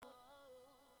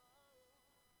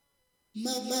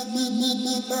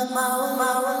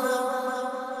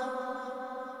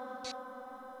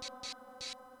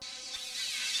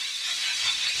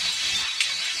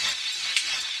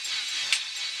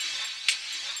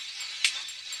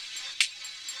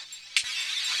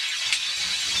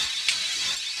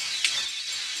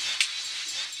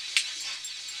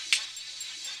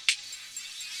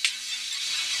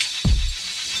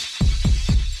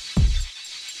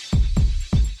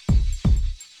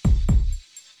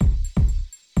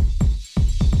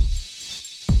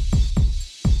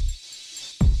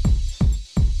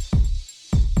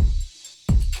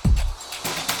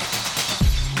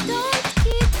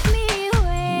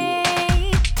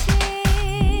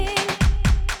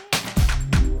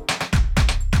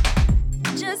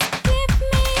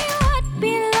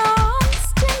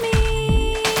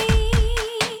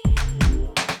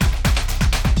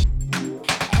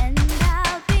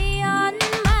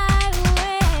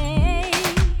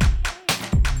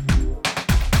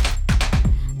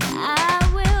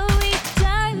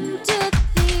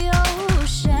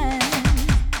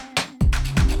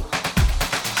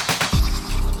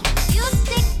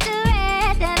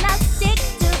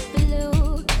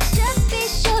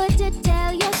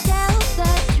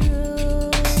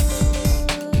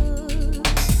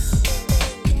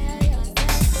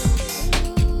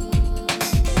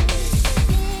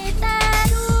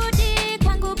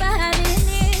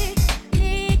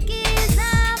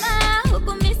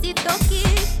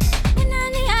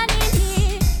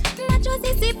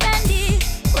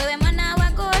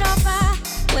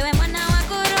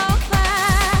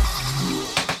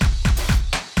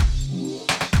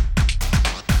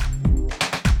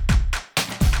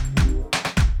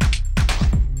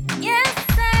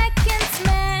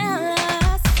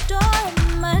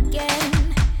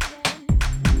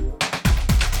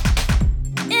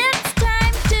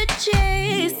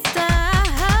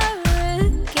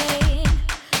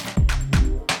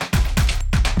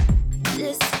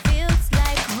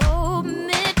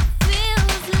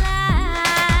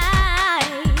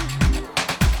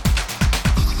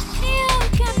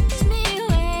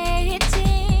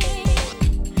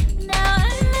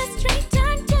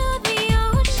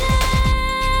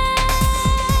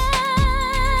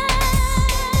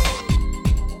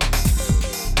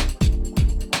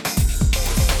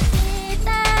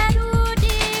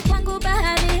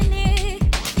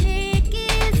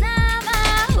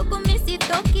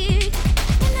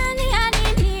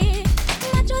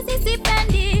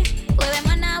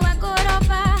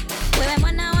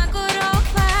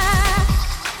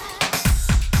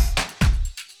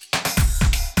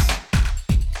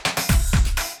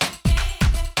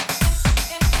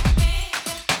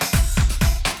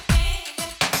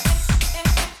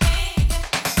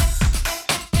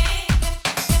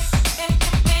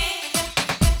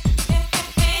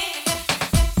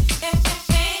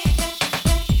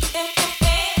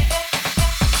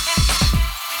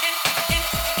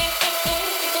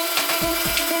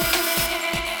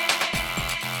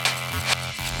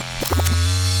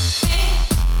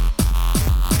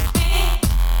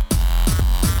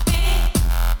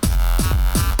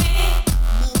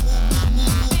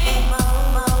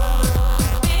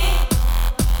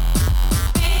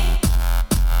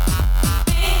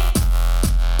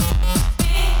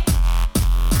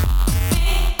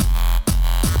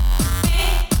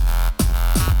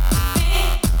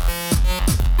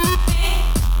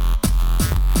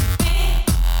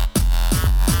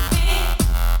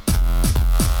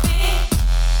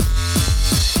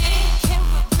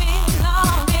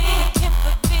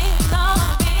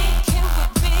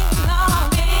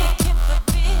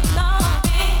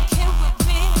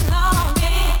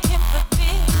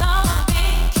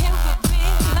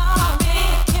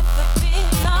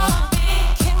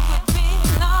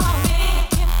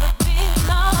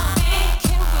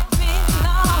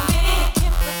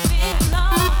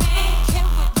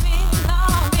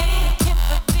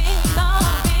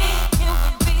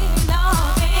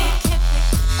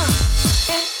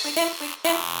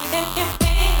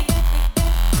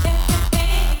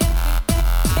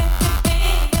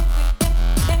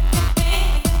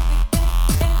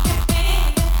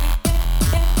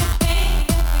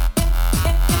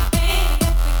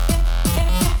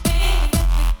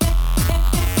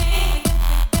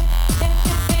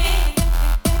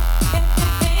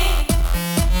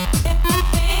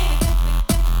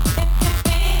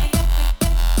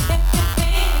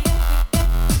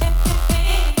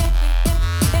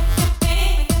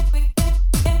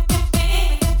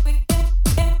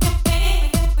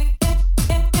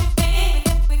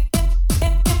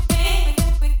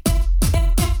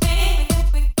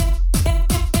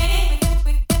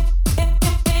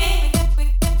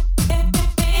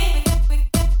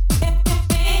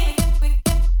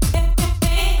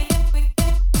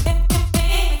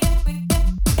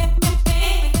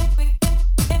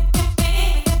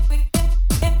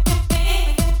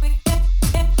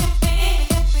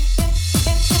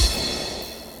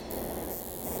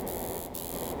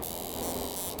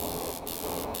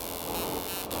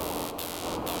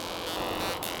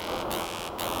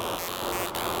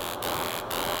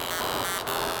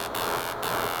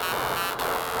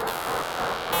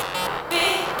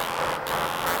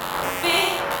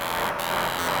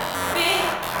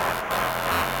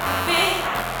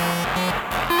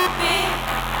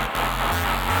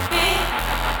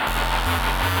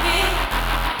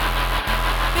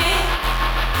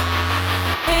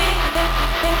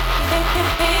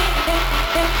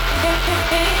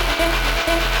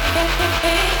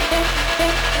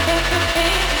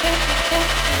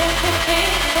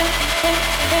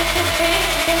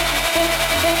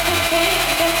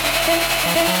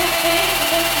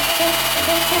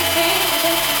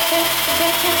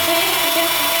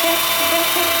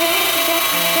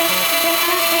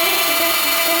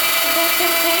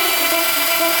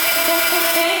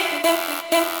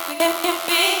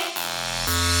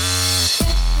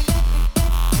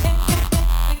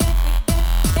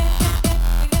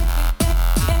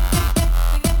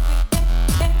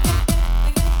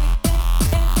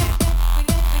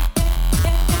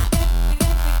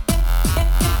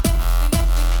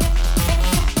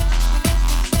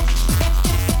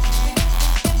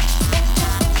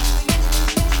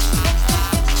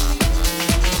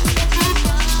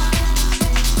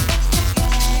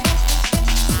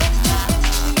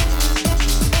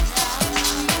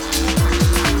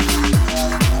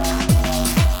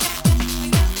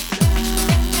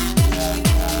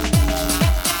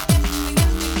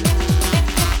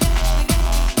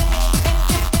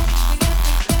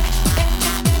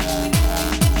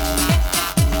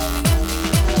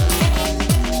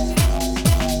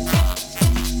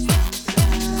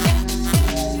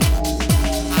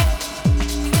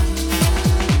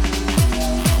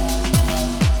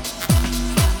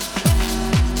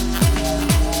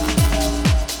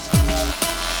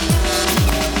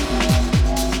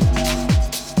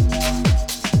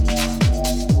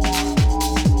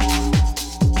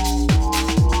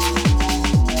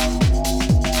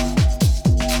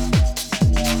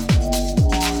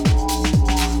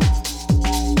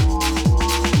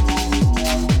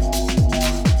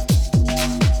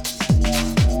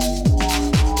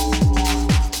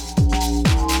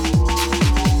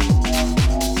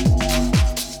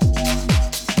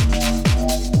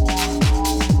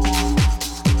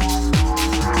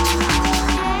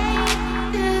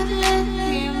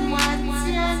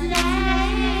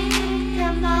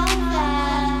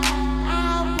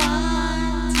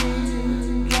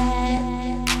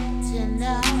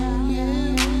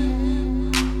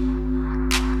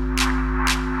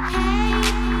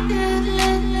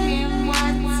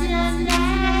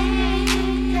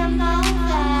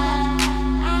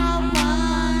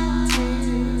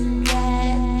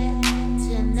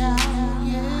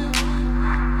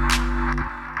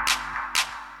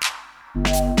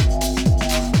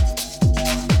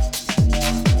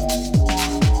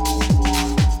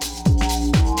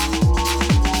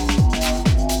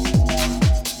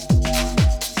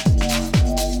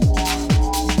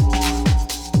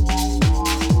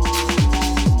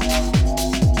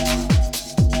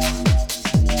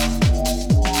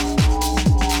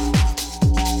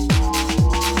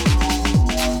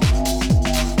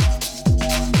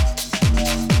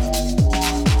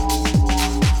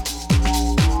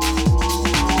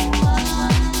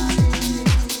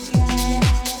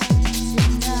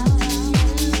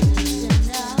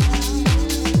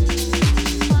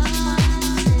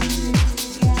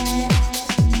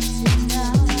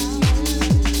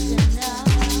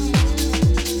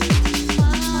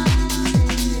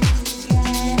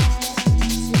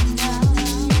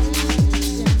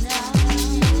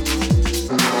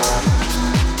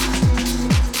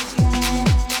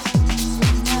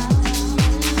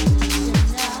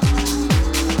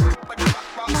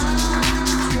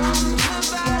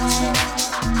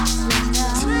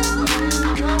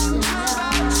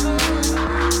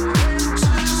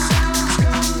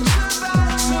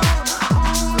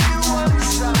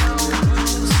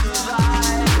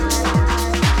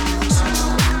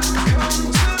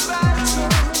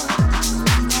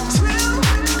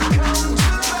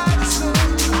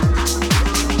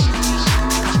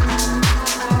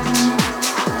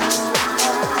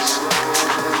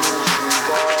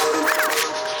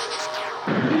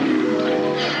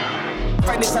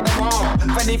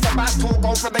Ready for battle,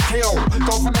 go for the kill.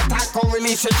 Go for the tackle,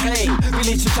 release your chain,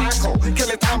 release your shackle. Kill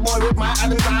a town boy with my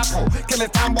Adam's apple. Kill a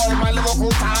town boy with my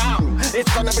Liverpool town. It's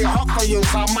gonna be hot for you,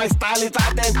 so my style is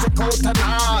identical to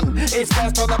none. It's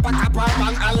best on the back up,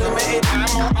 I'm unlimited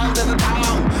ammo under the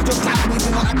town. Just like we do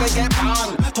what I can get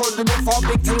done. Told you before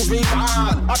big things be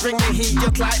done. I bring the heat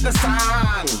just like the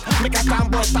sun. Make a town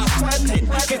boy start sweating.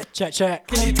 Check.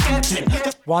 You need to get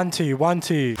in. 1 2 1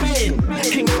 2.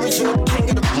 King original, king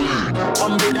of the beat.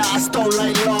 On me that I stole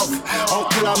like love. I'll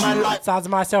kill a man like Sounds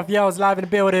of myself yells live in the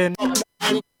building.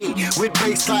 with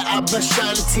bass like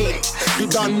Abashanti. You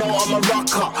don't know I'm a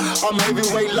rocker. I'm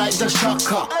heavyweight like the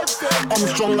Shaka. I'm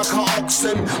strong like an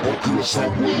oxen. I'll kill a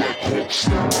soundboy like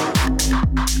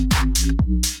Oxen.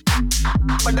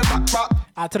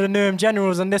 Out to the Newham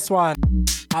Generals on this one.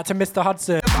 Out to Mr.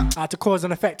 Hudson. Out to Cause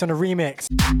and Effect on the remix.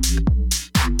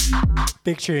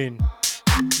 Big tune.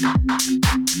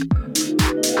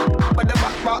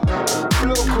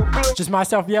 Just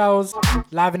myself, Yells,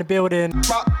 live in the building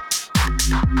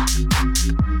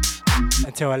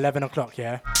until 11 o'clock,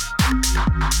 yeah?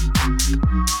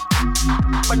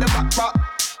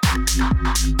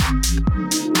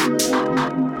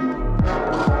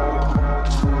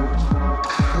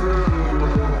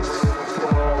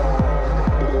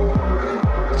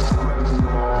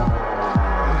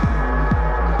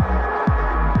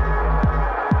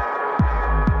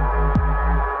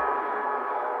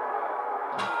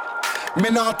 Me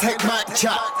now take back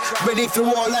chat, ready for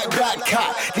war like Black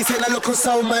Cat. This ain't a local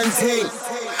soul man thing,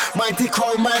 mighty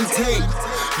cold man thing.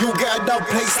 You get a dub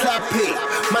play slappy,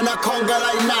 man I can't go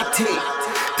like Natty.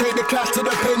 Take the clash to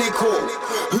the pinnacle,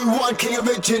 who won King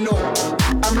Original?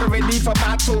 I'm ready for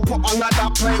battle, put on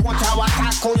that play, watch how I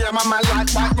tackle. Yeah, my man like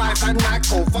white rice and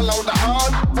knuckle. Follow the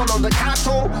herd, follow the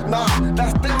cattle. Nah,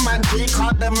 that's them man,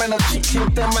 G-card them and a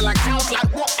chicken, them and a cow.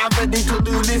 Like what, I'm ready to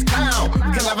do this now.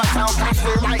 Can have a sound cash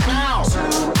here right now.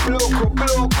 Bloco,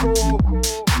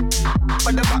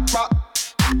 but the back.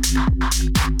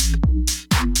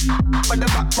 But the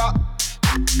back.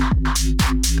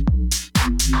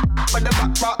 But the back. But the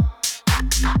back.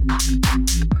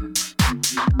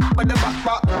 But the back.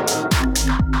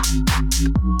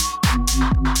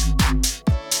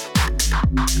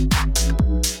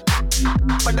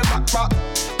 But the back.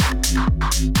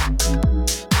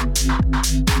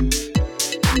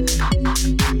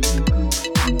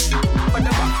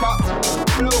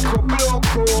 Bloco.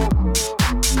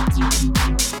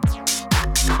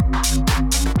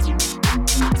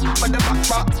 But the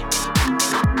back.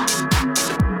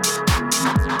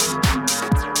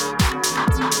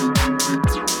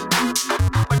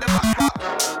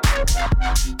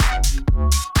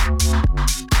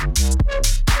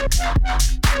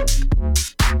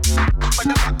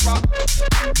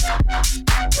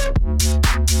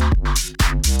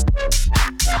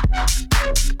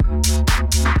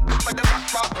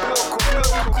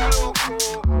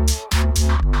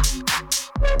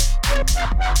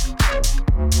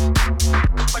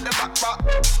 But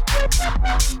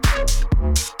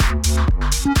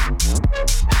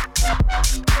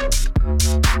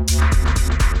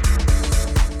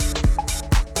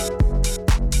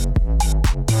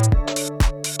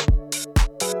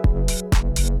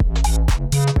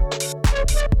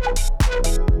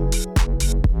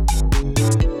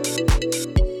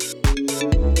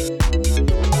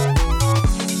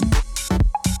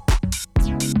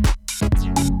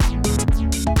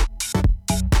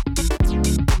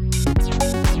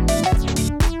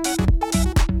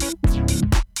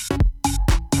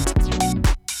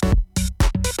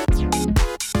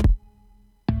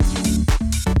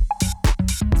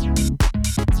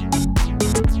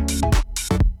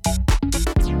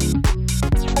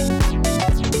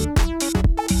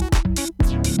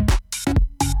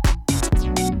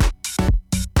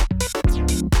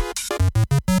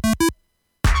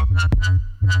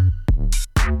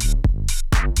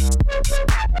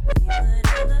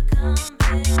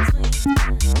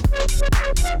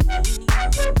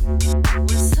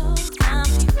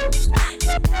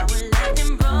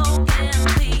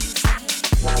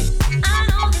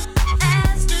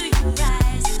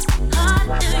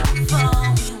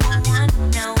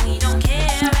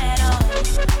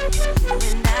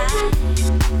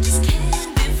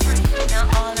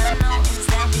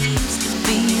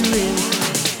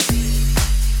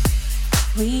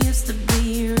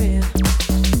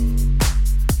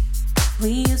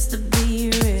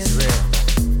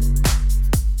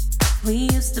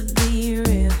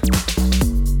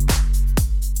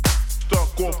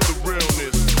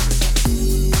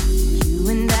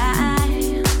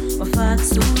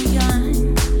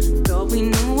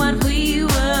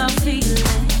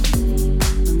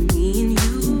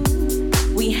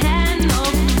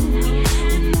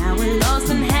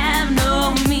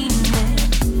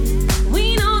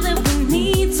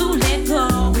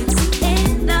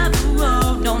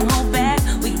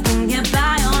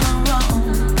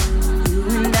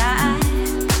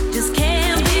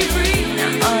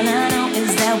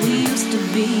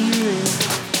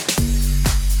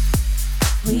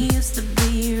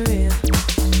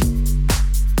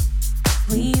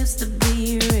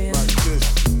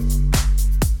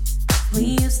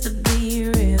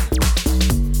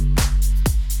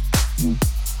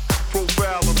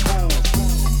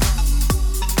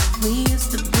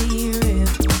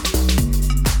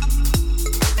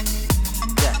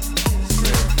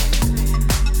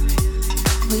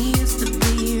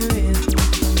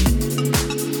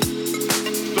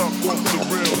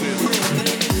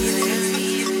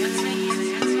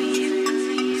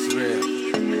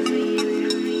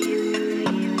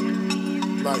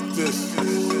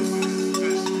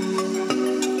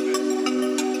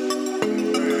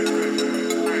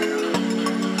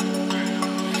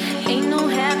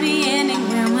be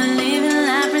anywhere. We're living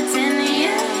life pretending,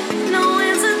 yeah. No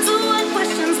answer to our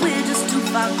questions. We're just too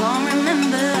far gone.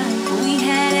 Remember, we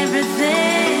had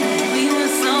everything. We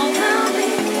were so healthy,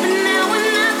 but now we're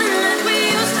nothing like we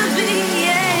used to be.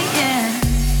 Yeah, yeah.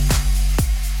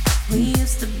 We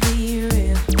used to be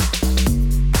real.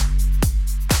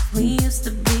 We used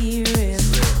to be real.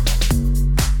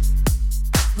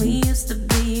 We used to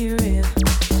be real.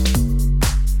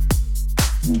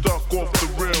 Stuck off the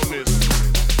realness.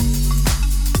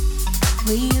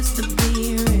 We used to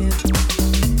be real.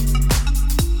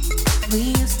 We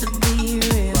used to be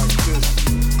real.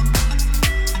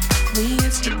 We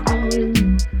used to be real.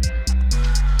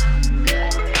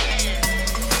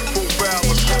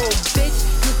 Bitch,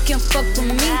 you can fuck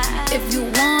with me if you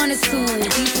wanted to.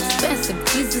 These expensive,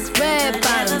 these is red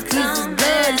bottoms, these is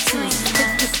bloody shoes.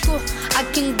 Hit the school, I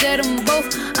can get them both.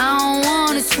 I don't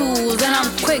wanna choose, and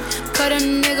I'm quick, cut a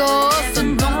nigga off, so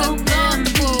don't get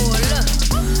comfortable. Look,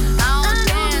 I don't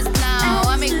dance now,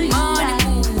 I make money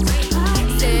move.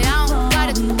 Say I don't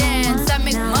gotta dance, I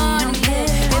make money move.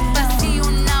 If I see you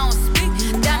now speak,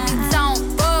 that means I don't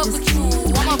fuck with you.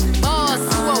 I'm a boss,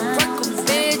 you a worker,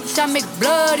 bitch. I make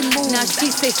bloody moves. Now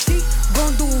she say she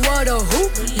gon' do what or who?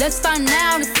 Let's find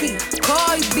out and see.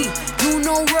 Cardi B, you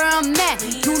know where I'm at,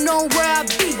 you know where I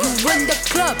be. You in the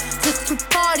club just to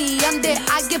party, I'm there,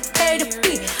 I get paid a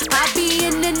fee. I be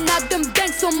in and out them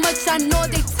banks so much, I know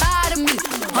they tired of me.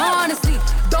 Honestly,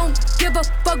 don't give a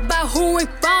fuck about who in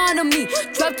front of me.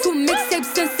 Drop 2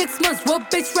 mixtapes in 6 months, what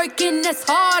bitch working as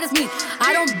hard as me?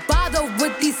 I don't bother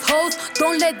with these hoes,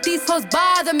 don't let these hoes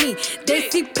bother me. They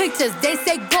see pictures, they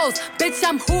say goals, bitch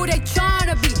I'm who they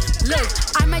tryna be. Look,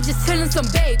 I might just chill in some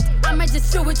babe, I might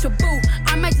just chill with your boo,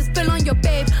 I might just spill on your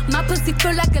babe. My pussy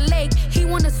feel like a lake, he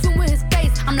wanna swim with his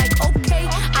face. I'm like okay,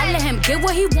 I let him get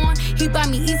what he want. He buy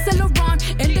me Yves Saint Laurent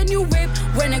and the new whip.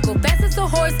 When it go fast as a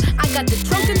horse, I got the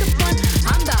trunk in the front.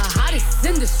 I'm the hottest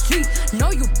in the street,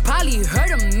 know you probably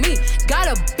heard of me. Got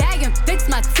a bag and fix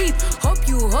my teeth, hope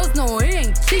you hoes know it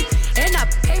ain't cheap. And I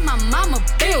pay my mama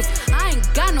bills, I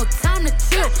ain't got no time to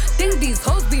chill. Think these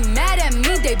hoes be mad at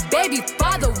me, they baby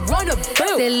father run a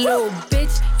bill. Say little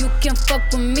bitch, you can fuck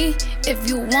with me if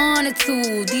you wanted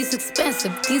to. These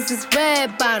expensive, these is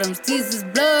red bottoms, these is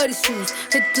bloody shoes.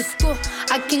 Hit the school,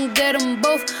 I can get them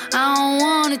both, I don't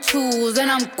wanna choose. And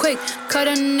I'm quick, cut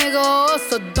a nigga off,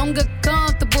 so don't get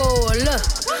comfortable. Look,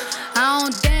 I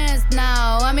don't dance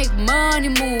now, I make money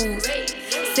moves.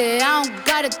 Say I don't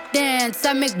gotta dance,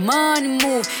 I make money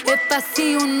move. If I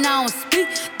see you now speak,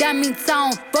 that means I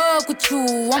don't fuck with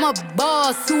you. I'm a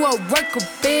boss, you a worker,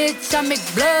 bitch, I make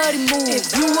bloody moves.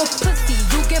 If you a pussy,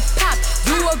 you get popped.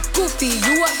 You a goofy,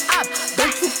 you a op.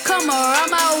 Don't you come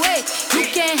around my way, you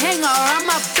can't hang around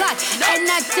my block. And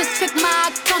I just check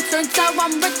my account, turns out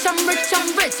I'm rich, I'm rich, I'm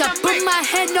rich. I put my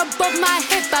hand above my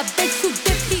hip, I bet you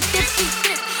dipsy, dipsy,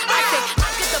 dip. I say,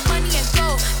 I'll get the money and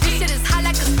go, this shit is hot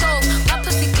like a stove. My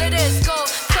pussy glitter is gold,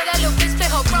 so that little bitch play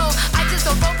her role. I just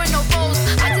don't roll with no rolls,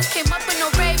 I just came up in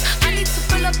no rave. I need to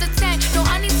fill up the tank, no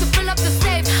I need to fill up the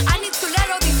safe. I need to let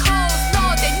all these hoes know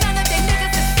that none of they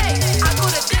niggas is safe. I go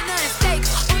to dinner and steak,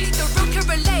 only the real can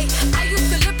relate. I used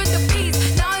to live in the peace,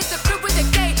 now it's a crib with a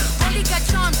gate. Only got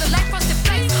charms, the life on the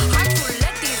face. Hard to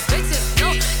let these bitches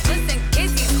know, just in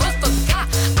case these hoes forgot.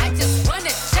 I just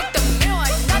wanna check the mail,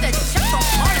 another check from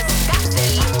home.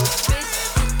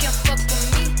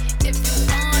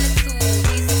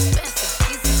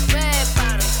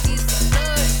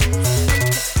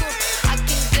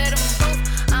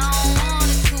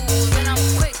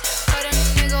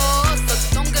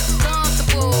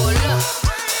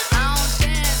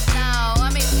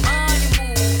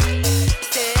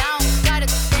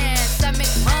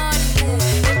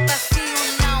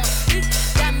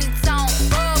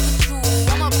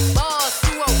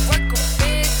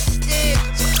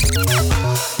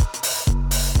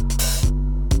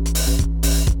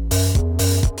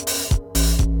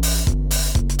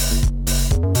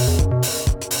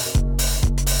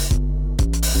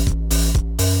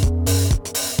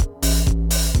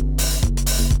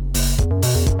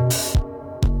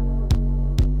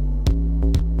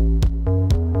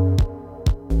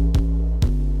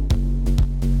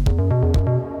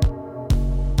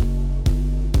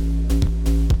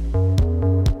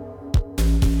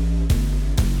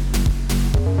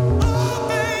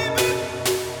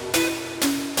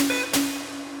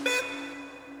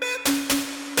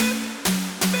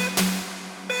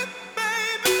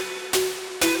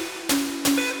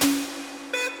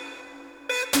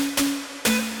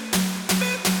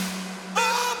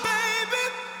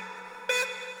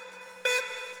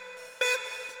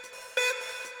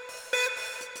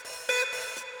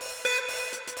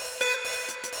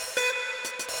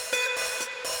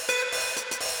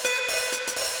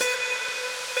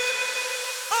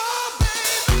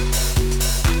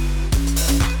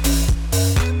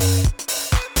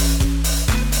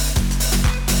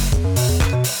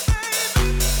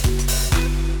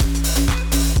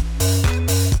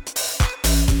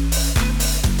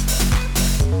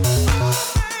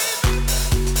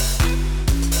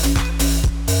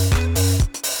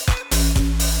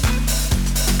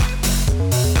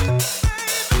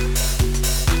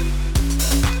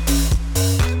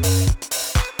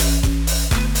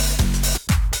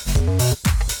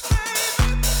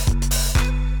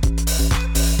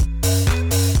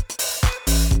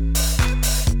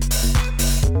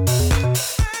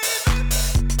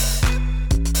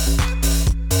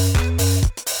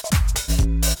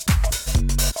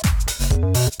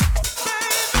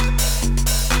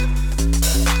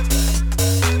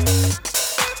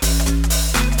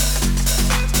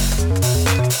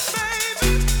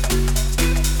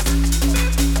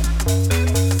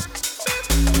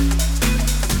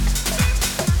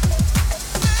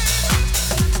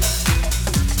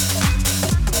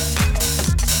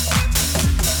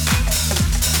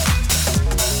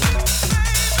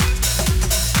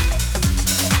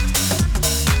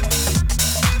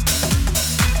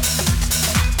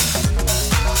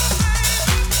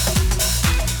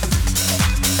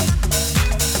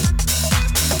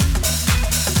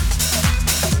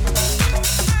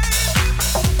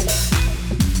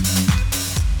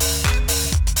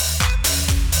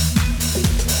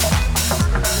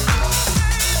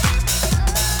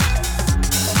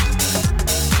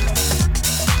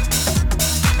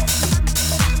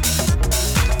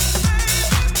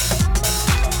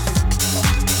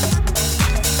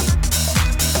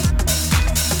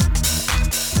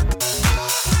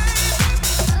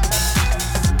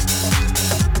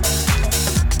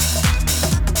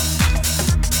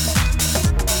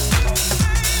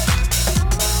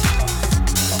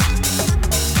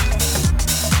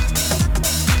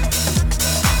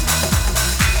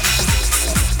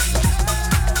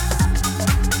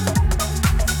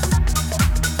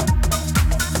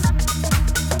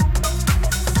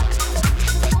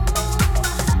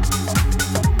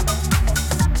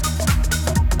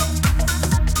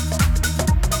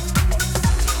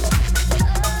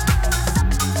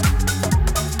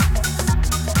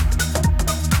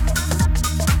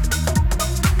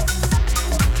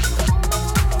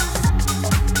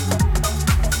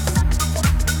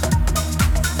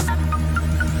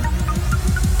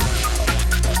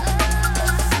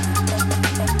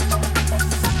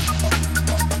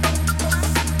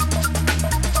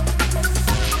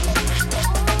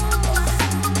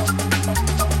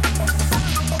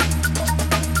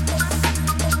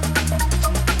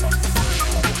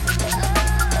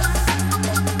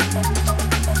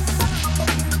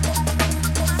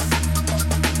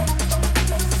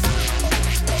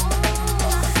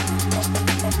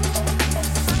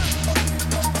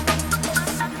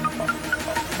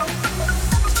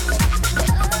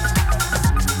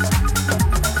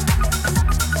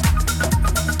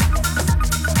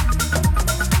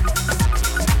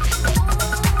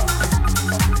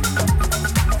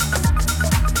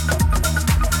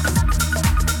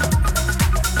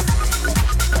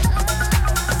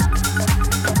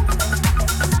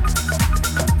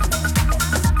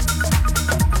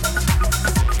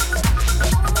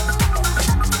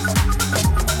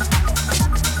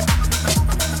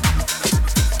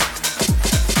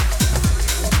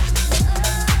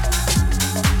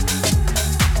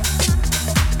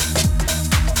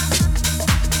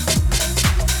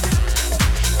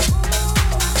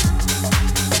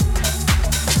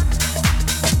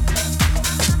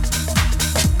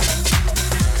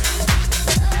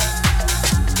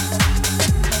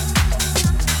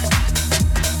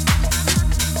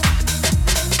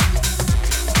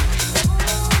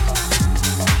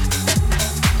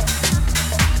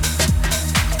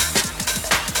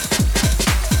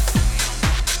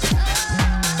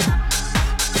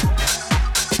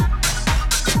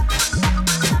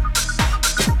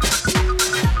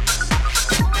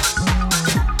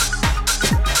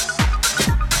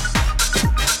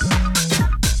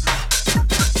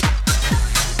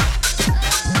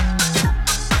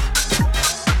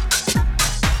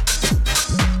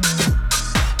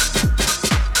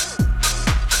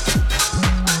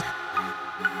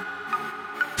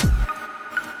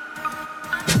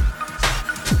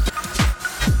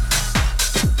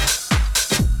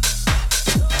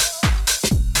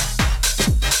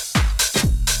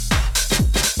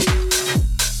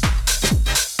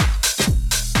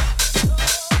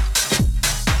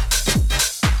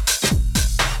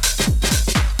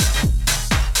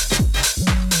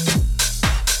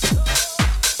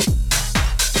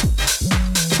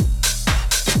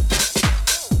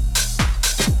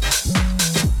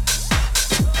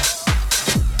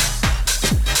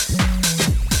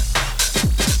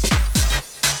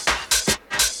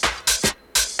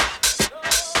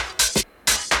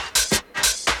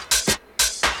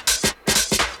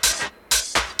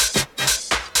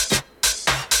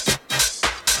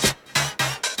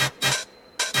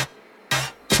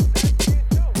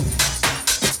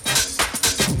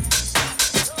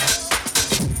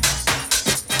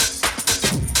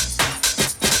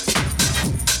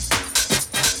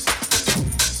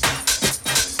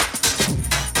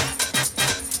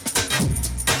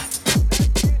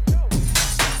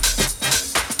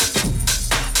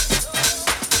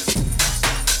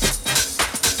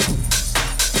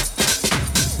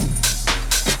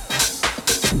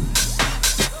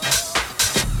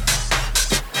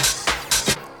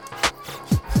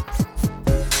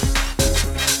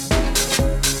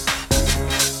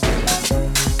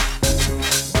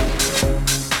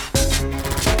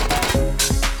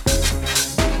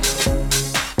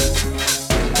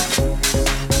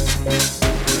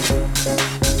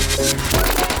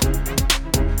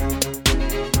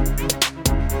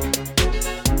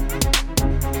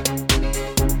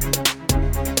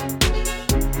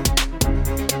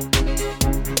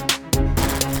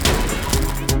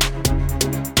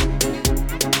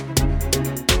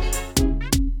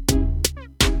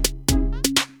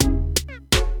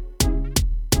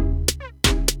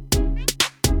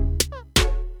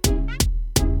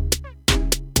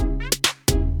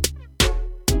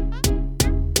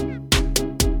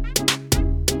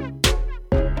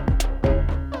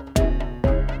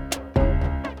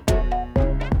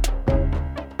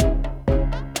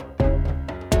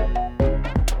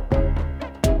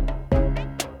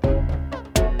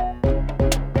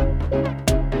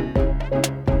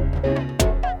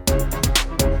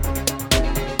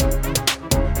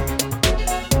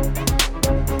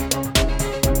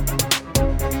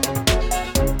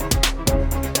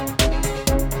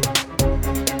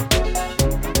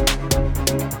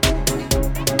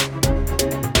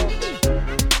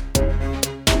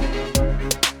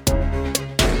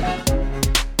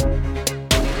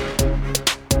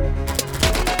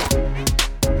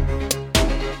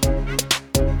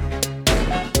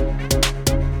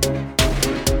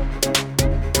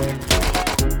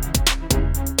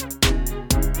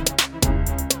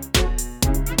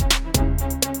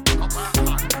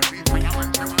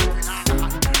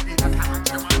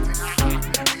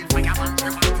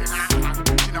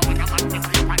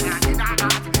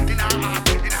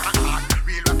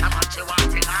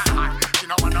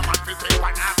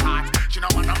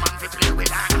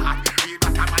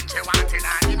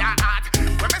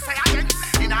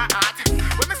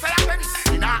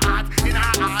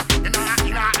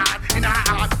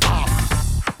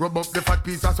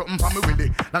 piece of something for me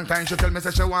willy. Long time she tell me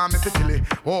say she want me to kill it.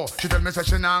 Oh, she tell me say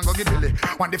she nah go give Billy.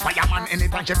 Want the fireman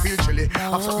anytime she feel chilly.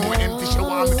 Have something more empty, she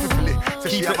want me to fill it. Say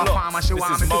she have a farm and she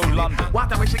want me to fill it.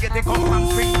 Water where she get it come from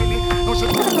Spring Billy. No she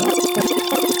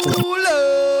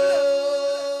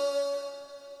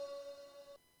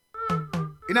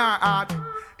in her heart,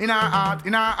 in her heart,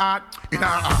 in her heart, in her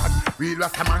heart. Real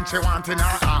Rasta man she want in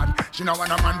her heart. She no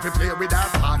want a man to play with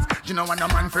her parts. She no want a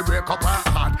man to break up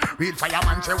her heart. Real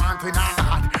fireman she want in her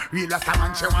heart. Real Rasta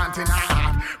man she want in her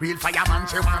heart. Real fireman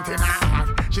she want in her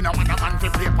heart. She no want a man to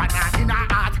play with her in her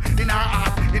heart, in her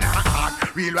heart, in her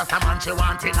heart. Real Rasta man she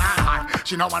want in her heart.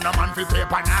 She no want a man to play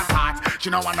with her parts. She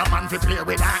no want a man to play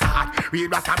with her heart. Real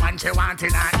Rasta man she want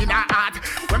in her heart.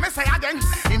 When me say again,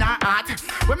 in her heart.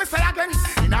 When me say again,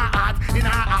 in her heart, in her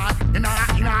heart, in her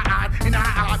heart, in her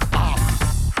heart.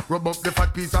 Rub up the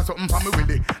fat piece of something for me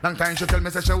willy. Long time she tell me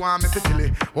say she want me to kill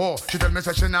it. Oh, she tell me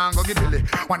say she nah go give Billy.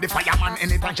 Want the fireman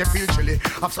anytime she feel chilly.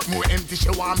 Have something more empty, she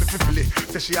want me to fill it.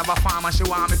 Say she have a farm and she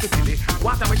want me to kill it.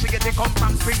 Water where she get it come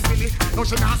from Spring Billy. No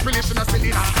she not spill it, she not spill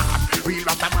in her heart. Real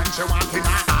Rasta man she want in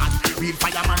her heart. Real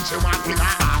fireman she want in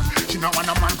her heart. She no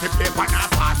want a man to play on her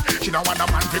part. She no want a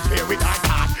man to play with her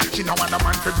heart. She no want a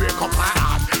man to break up her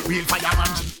heart. Real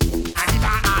fireman she in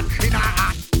her heart, in her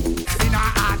heart, in her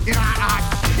heart, in her heart.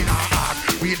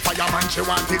 Real fireman she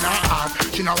want in her heart.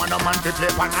 She no want a man to play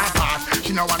on her part.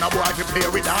 She no want a boy to play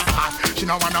with her heart. She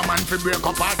no want a man to break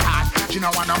up her heart. She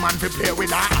no want a man to play with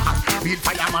her heart. Real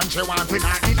fireman she want in her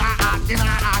heart, in her heart, in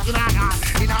her heart,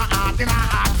 in her heart, in her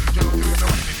heart. You know you know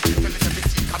tell me say me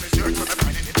see come search for me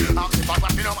finding it. Ask if I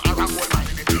want me know I got gold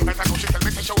mining it. Right I know she tell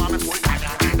me say she want me full time.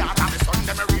 That time me son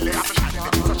them me really have to shine it.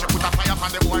 So she put a fire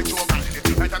on the boy to grinding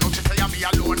it. Right I know she say me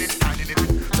alone in finding it.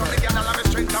 So me get all of me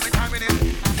strength and me time in it.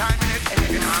 Time in it.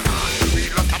 In her heart, real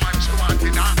Rasta man she want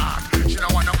in her heart. She no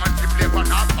want a man to play on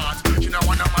her parts. She no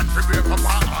want a man to break up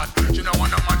her heart. She no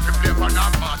want a man to play on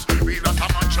her parts. Real Rasta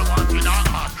man she want in her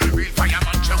heart. Real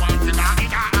fireman she want in her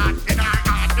heart, in her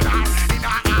heart, in her heart, in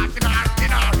her heart, in her heart, in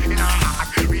her heart, in her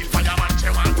heart. Real fireman she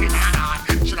want in her heart.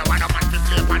 She no want a man to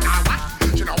play on her what?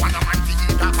 She no want a man to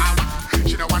eat her power.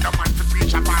 She no want a man to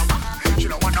preach her power.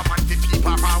 She no want a man to keep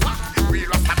her power.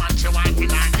 Real Rasta man she want in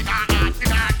her heart, in her heart,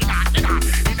 in her heart, in her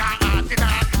heart, in her heart.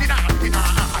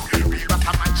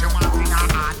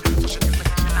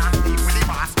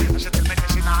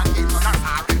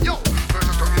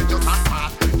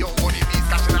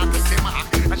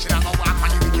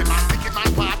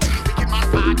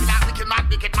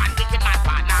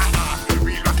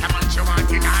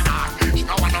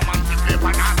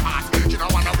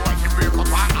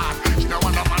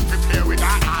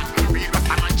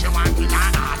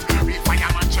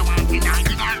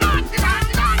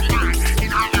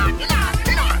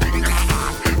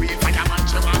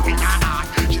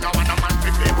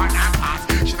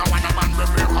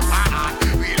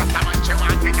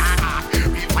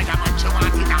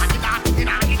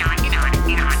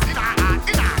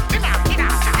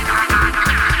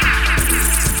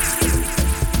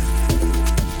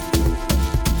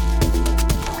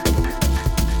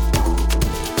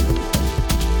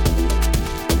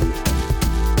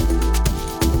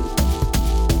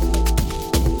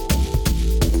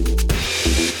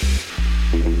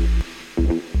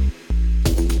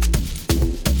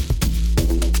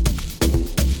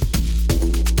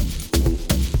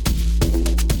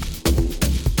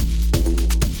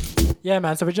 Yeah,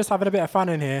 man, so we're just having a bit of fun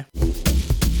in here.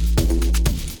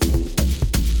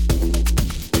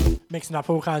 Mixing up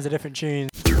all kinds of different tunes,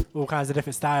 all kinds of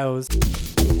different styles.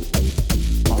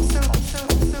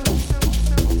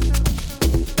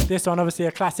 This one, obviously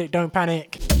a classic, Don't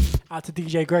Panic, out to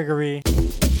DJ Gregory.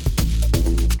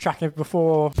 Tracking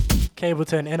before,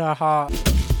 Cableton, In Her Heart.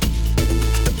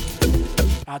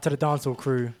 Out to the dancehall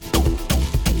crew.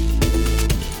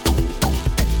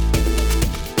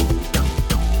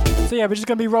 So yeah, we're just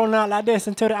going to be rolling out like this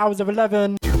until the hours of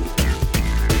 11.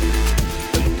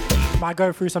 Might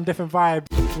go through some different vibes.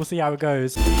 We'll see how it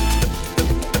goes.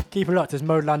 Keep it locked, it's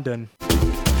Mode London. Keep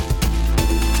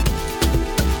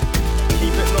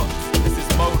it locked, this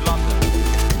is Mode London.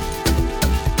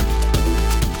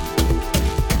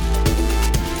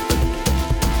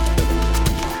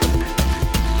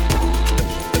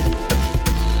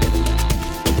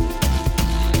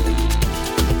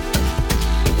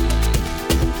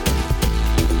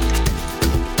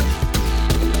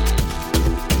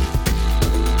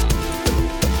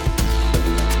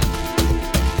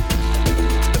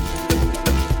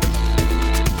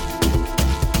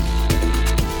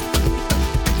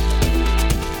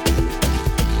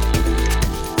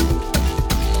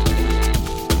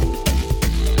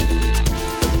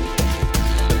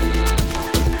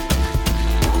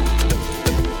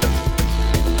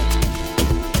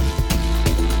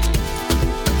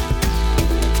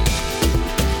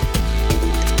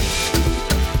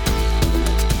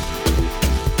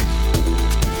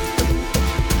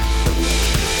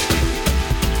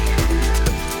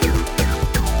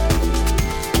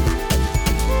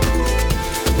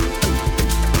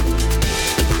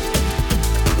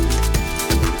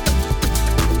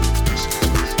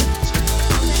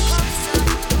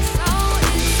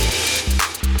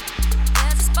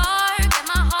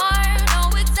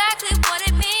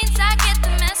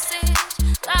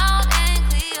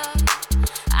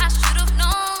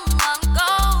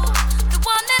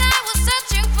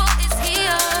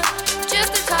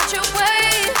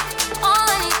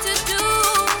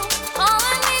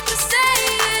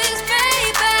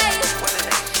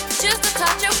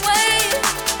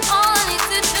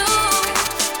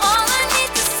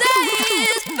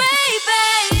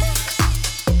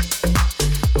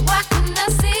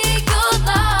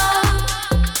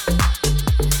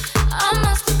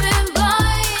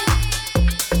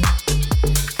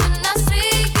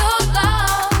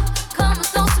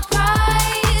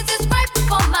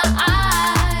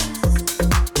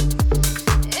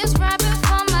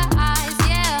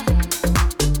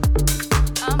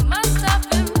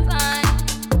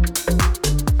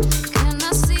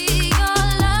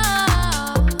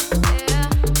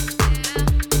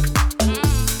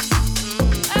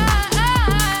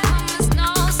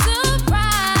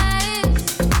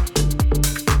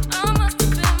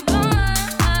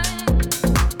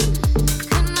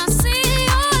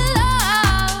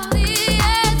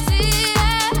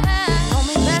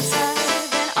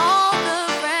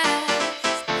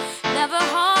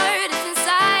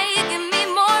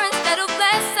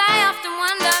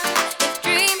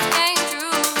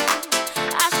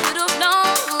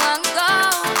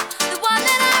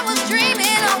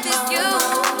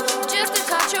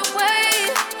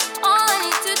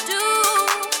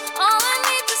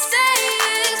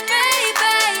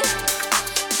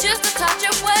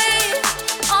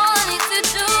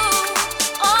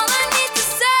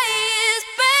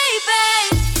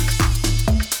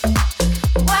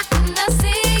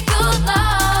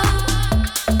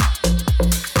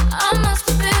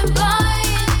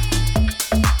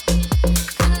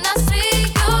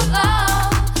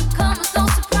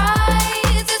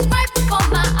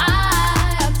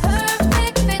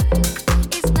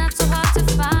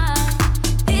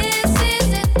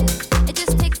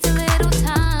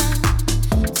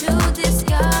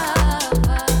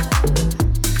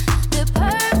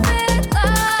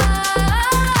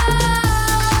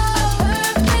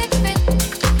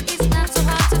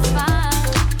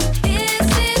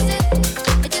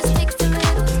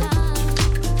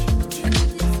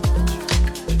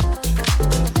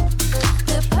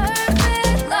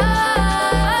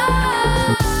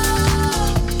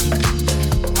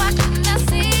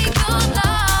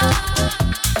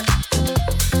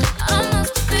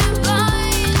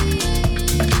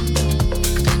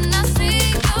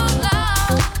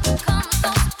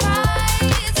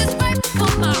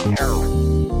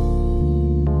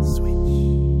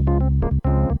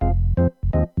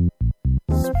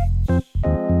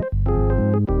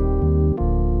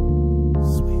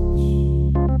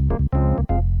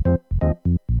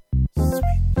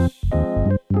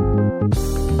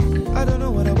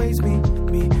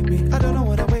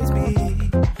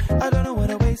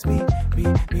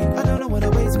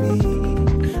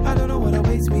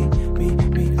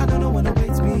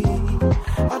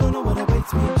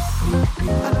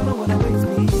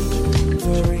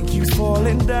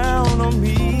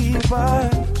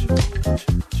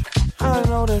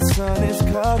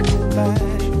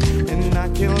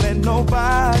 let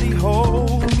nobody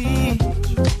hold me.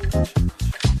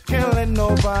 Can't let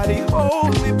nobody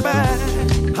hold me back.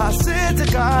 I said to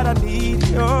God, I need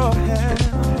your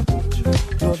help.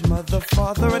 Lord, Mother,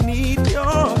 Father, I need your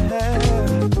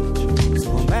help.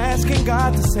 So I'm asking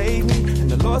God to save me, and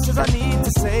the Lord says I need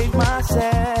to save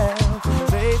myself.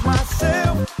 Save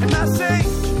myself, and I say,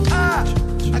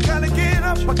 I gotta get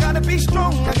up, I gotta be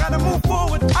strong, I gotta move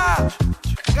forward. I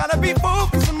gotta be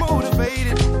focused and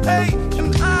motivated. Hey,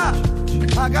 and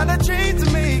I gotta change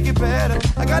to make it better.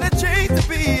 I gotta change to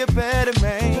be a better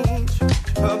man,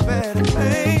 a better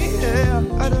man. Yeah.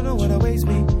 I don't know what awaits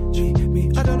me.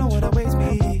 I don't know what awaits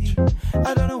me.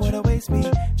 I don't know what awaits me.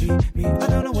 I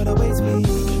don't know what awaits me.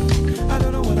 I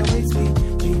don't know what awaits me.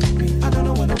 I don't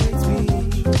know what awaits me.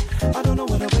 I don't know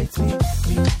what awaits me.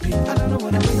 I don't know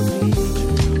what awaits me.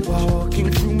 While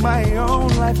walking through my own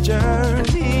life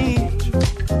journey,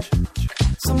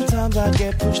 sometimes I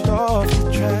get pushed off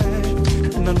the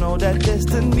track, and I know that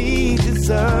destiny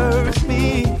deserves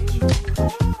me.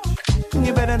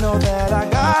 You better know that I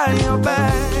got your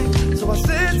back. So I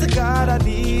said to God, I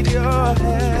need your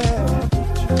help.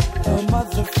 Oh,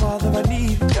 Mother, Father, I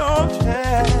need your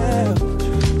help.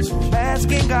 So I'm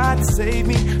asking God to save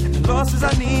me, and the Lord says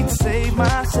I need to save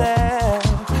myself.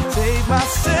 Save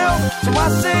myself. So I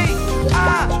say,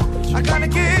 I gotta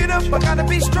get up, I gotta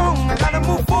be strong, I gotta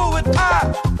move forward.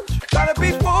 I gotta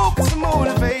be focused and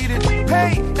motivated.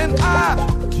 Hey, and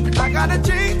I gotta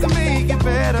change to make it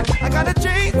better. I gotta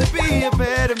change to be a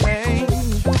better man,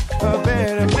 a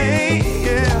better man,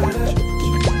 yeah.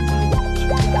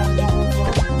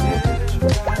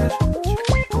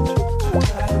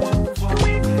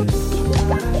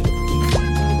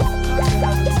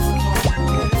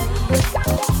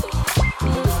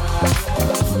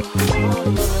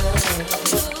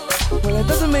 Well, it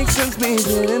doesn't make sense me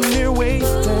sitting here waiting.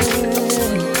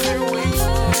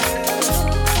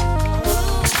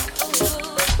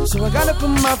 So I gotta put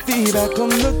my feet back on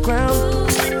the ground.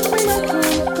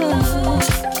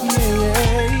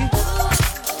 Yeah.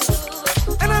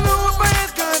 And I know if I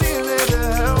ask God, he'll let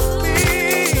her help me.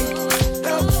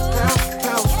 Help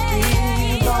me,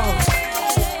 Lord.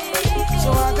 So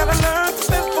I gotta learn to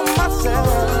spend for myself.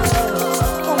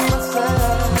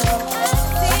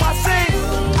 So I say,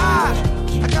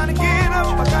 I gotta get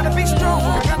up, I gotta be strong,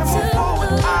 I gotta move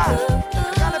forward. I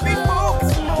gotta be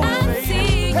focused and motivated.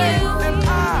 Hey, and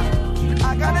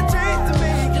I gotta change to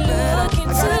make it better.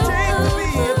 I gotta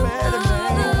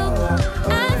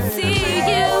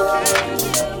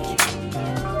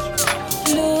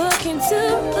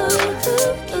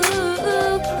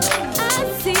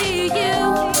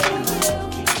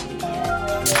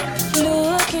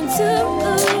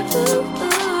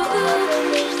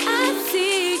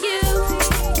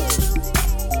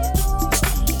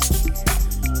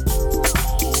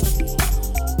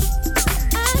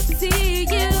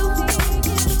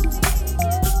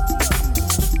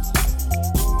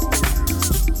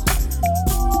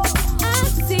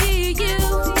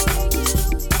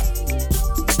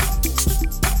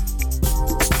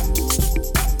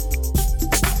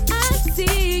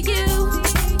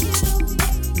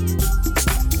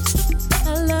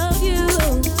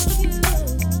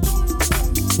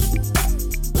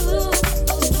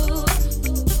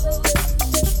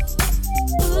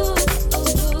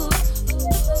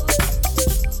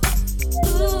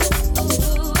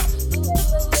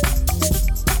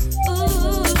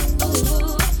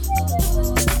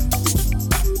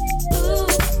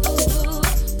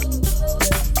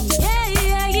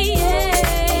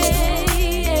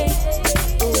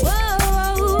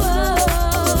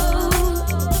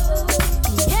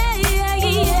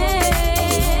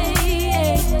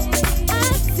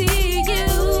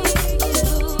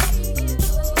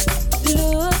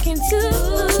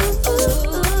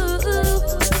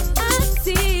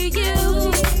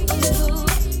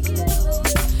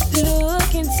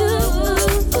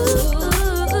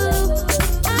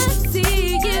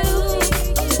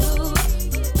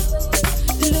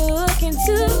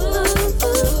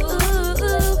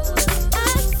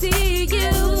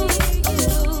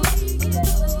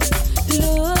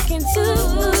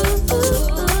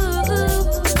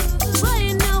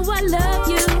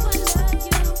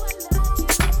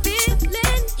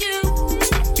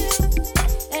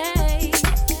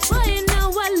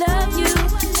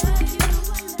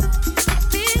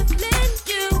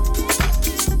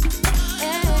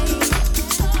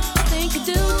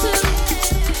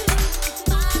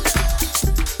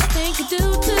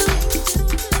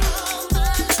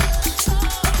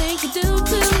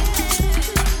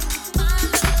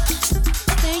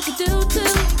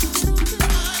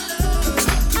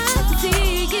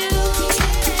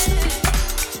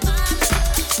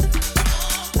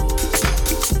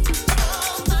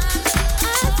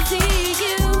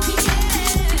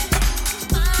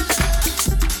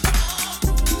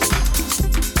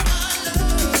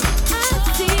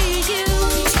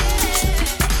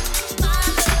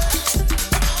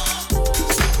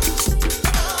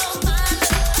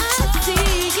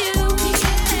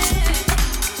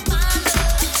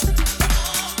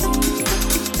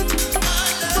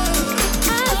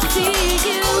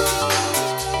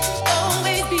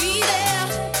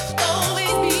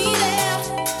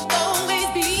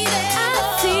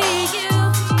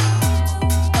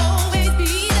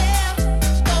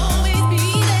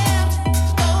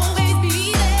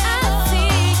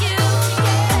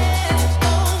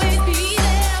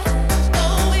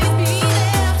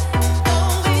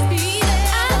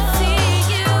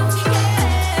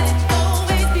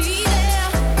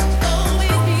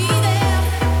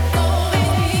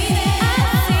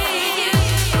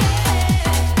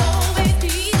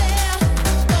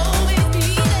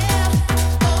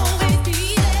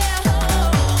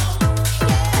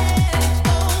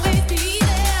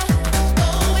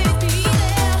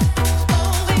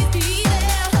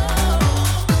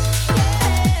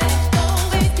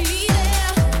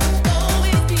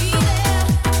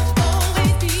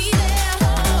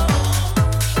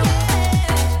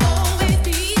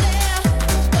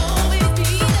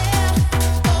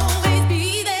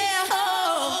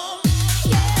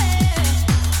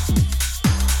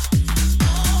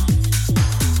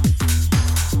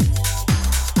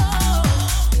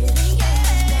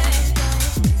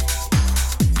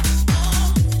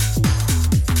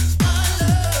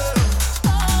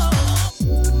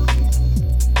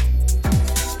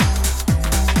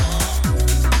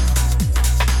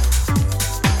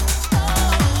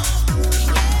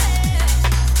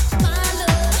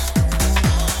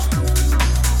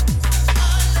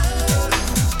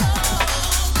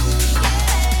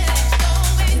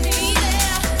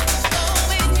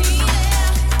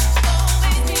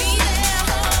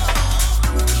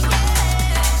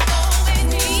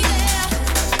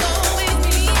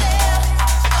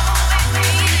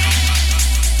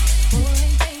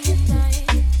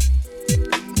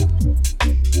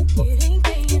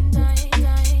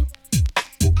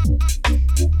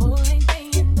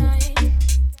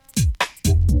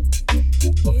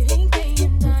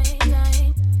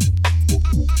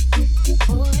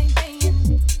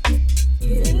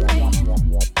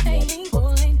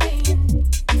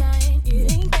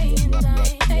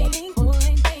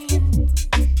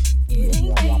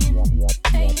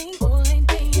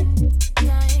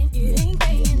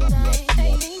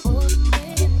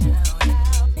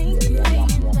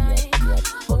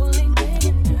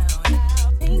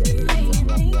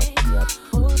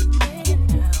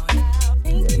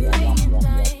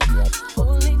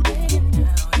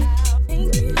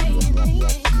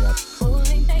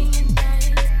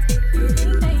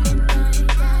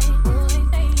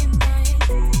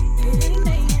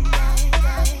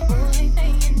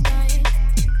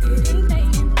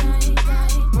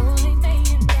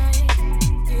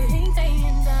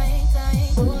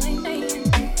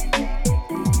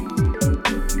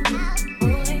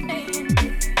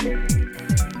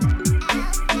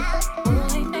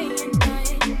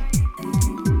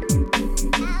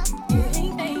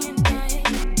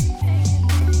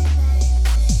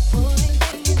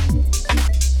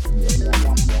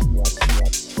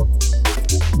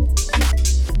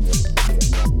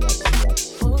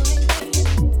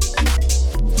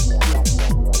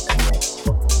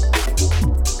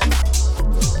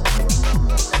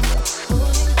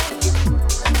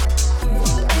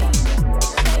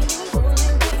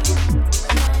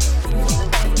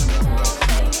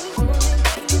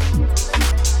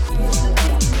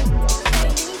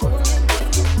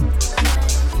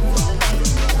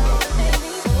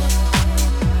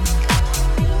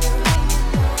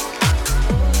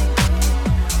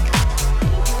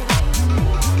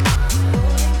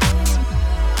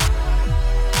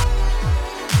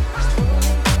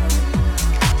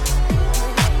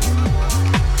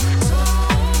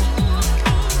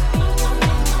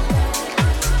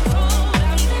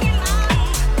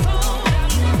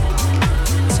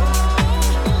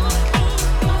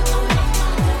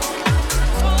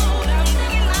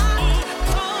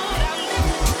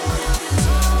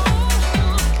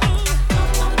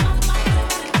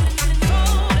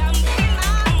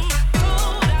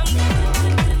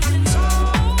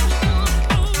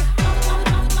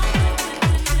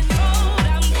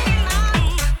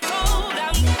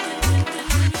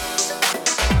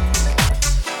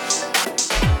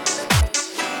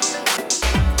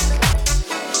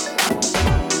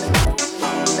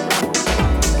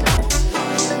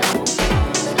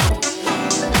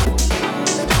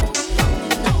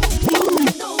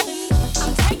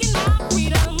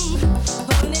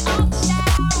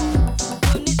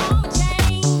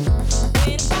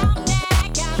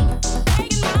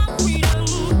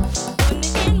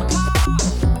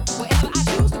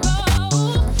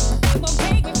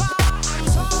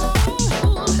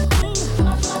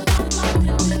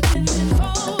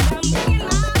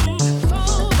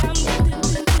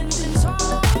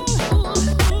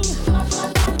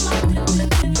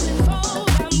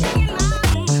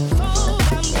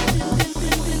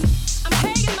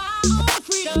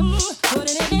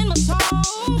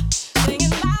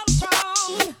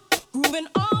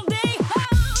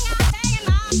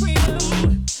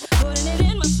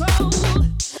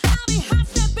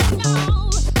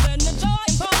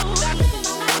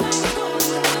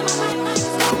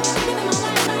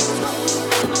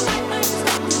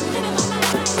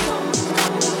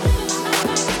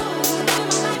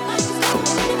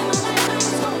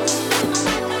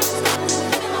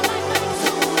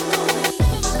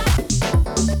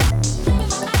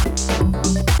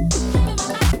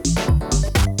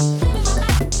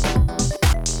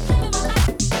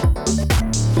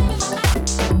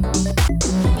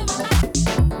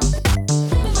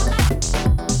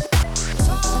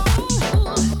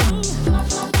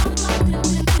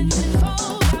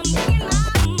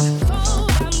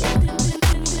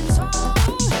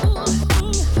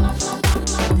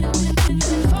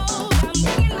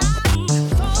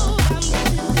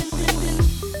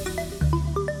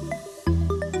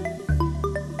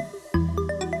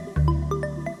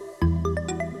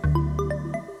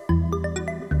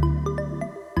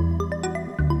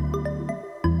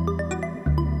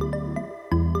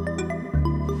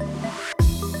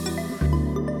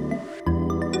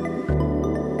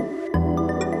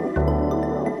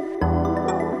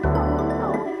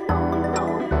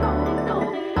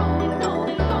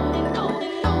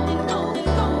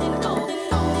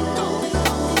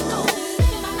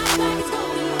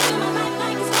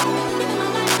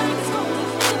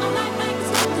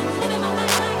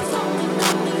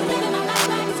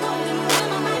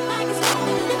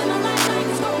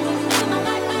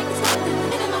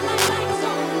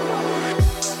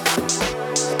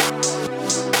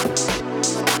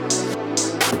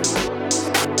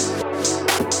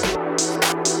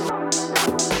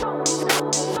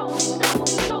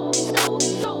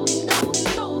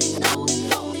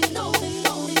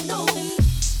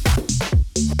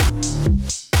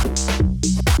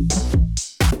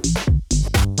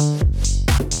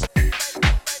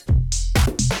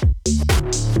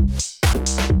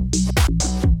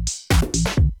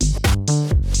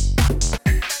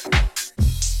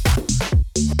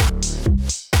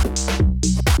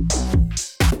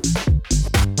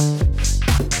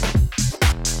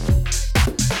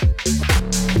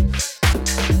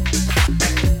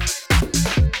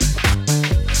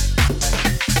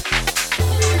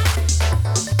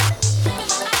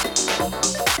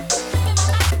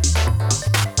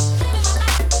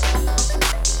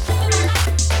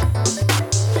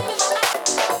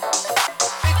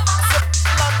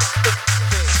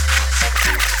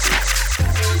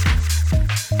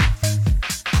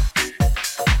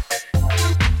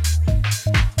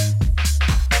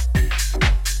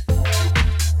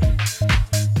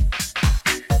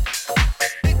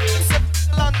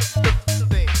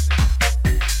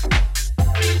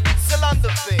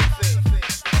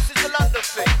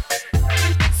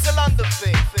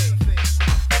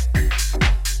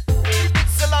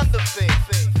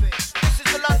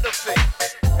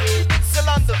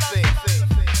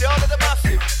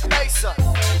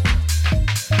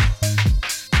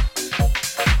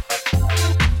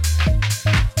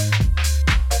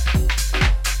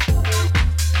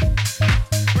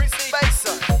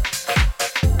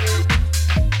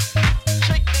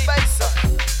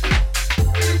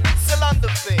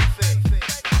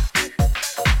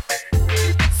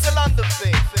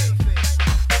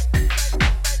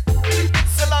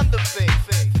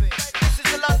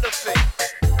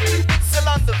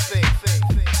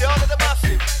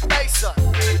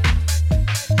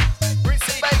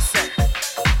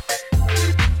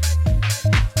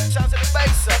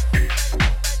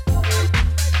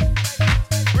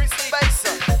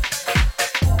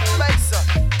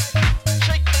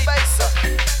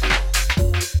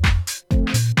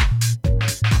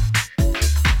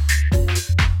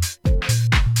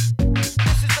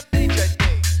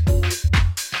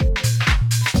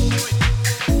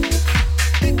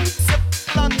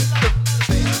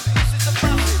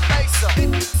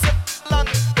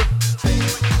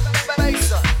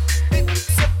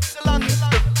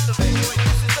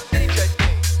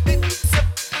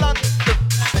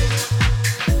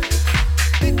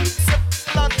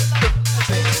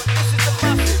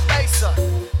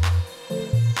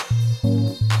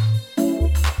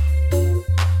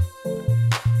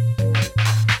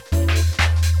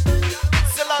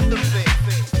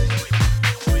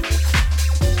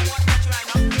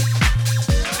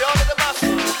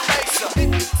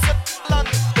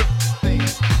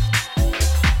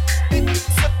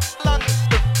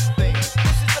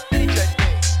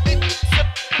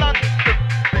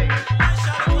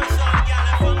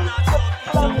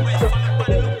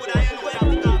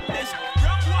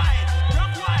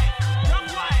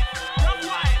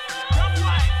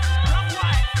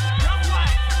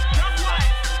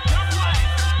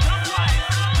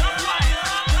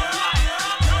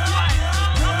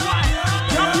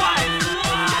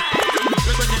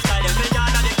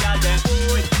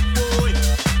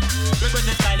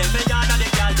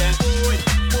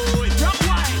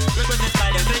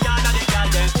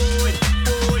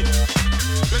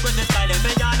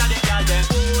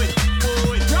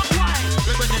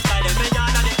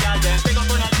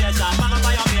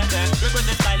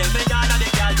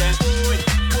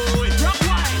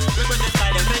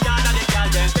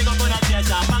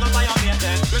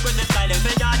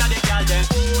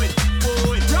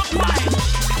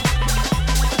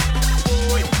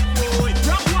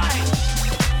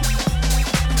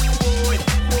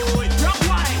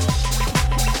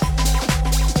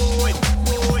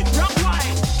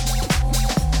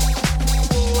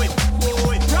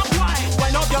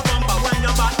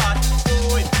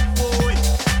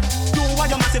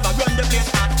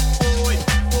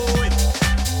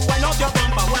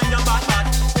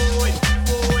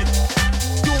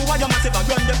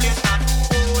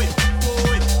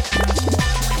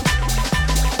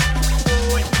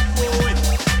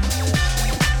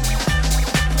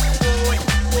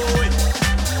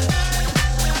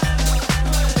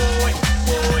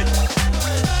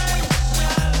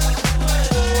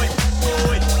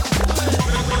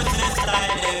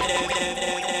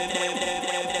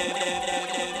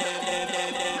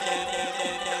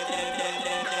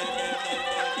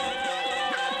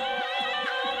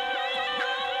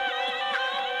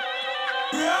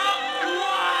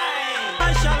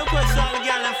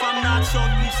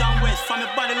From your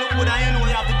body, look good, I know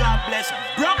you have the God bless.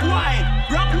 Brock wine,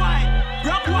 brock wine,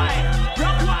 brock wine,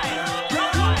 brock wine,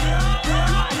 brock wine,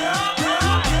 brock wine,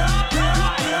 brock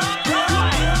wine, brock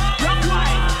wine, brock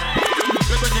wine.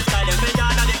 Request the style, them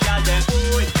yard of the girl, them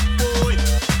boy, boy.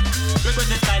 Request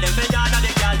the style, them yard of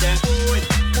the girl, them boy,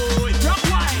 boy. Brock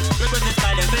wine. Request the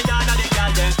style, them yard of the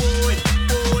girl, them boy,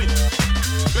 boy.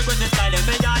 Request the style, them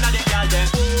yard of the girl, them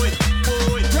boy,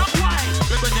 boy. Brock wine.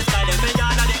 Request the style, them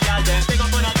yard of the girl, them. Pick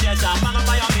up on a chest and bang up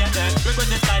by your mate, them. Request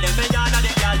the style, them yard of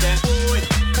the girl, them boy,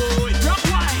 boy. Brock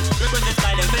wine. Request the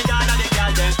style, them yard of the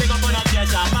girl, them. Pick up on a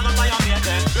chest and bang up by your mate,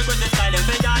 them. Request the style, them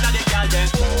yard of the girl, them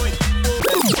boy, boy.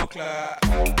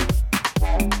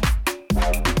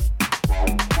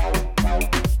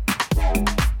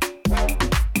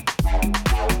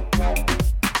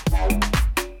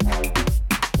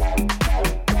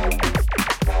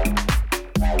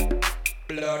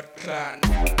 Blood clan.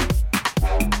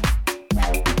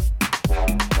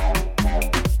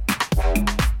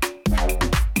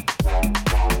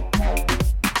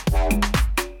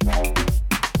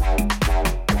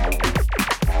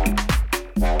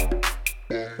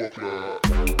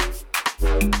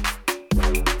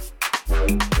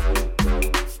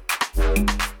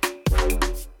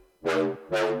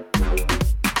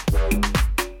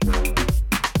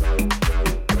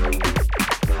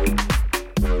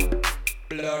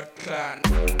 Blood clan.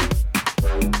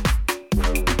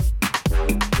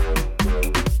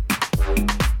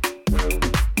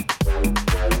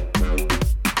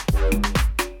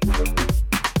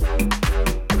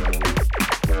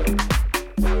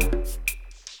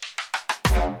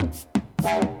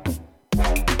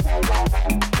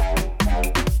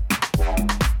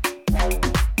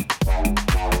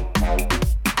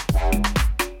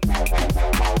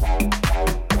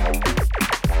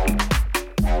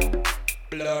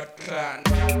 Blood clan.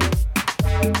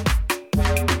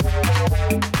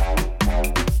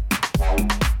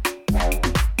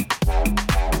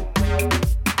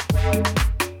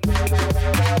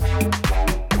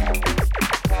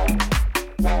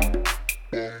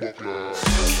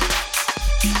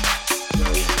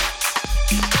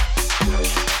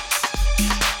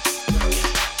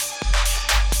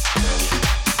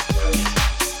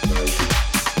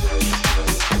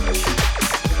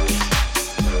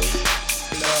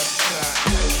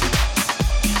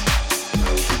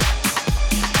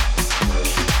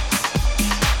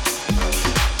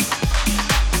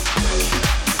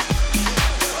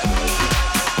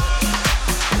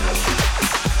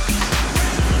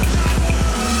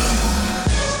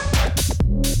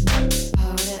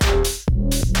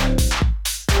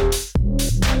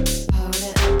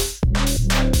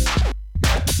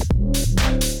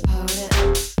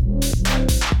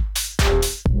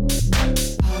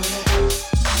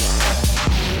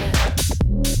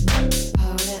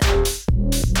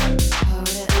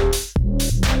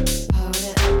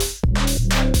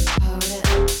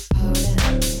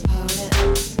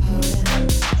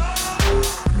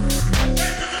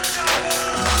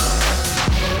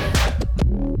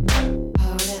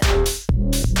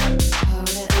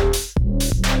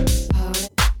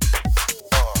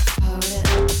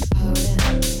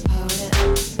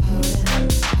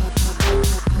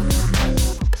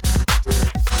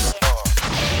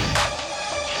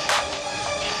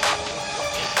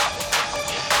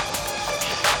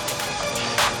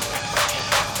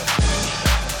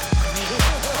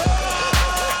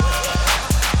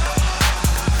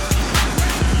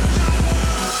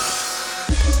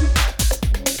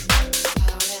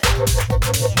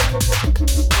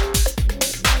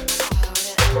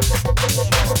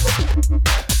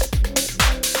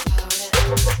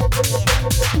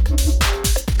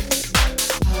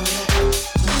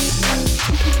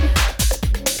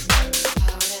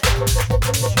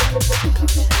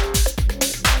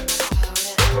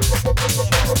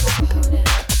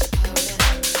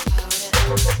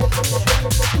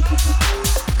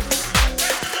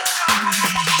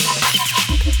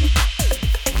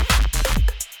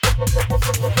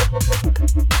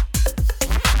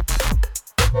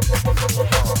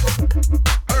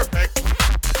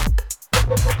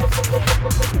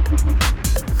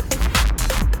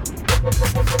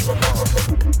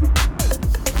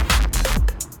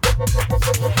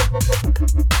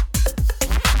 Perfect.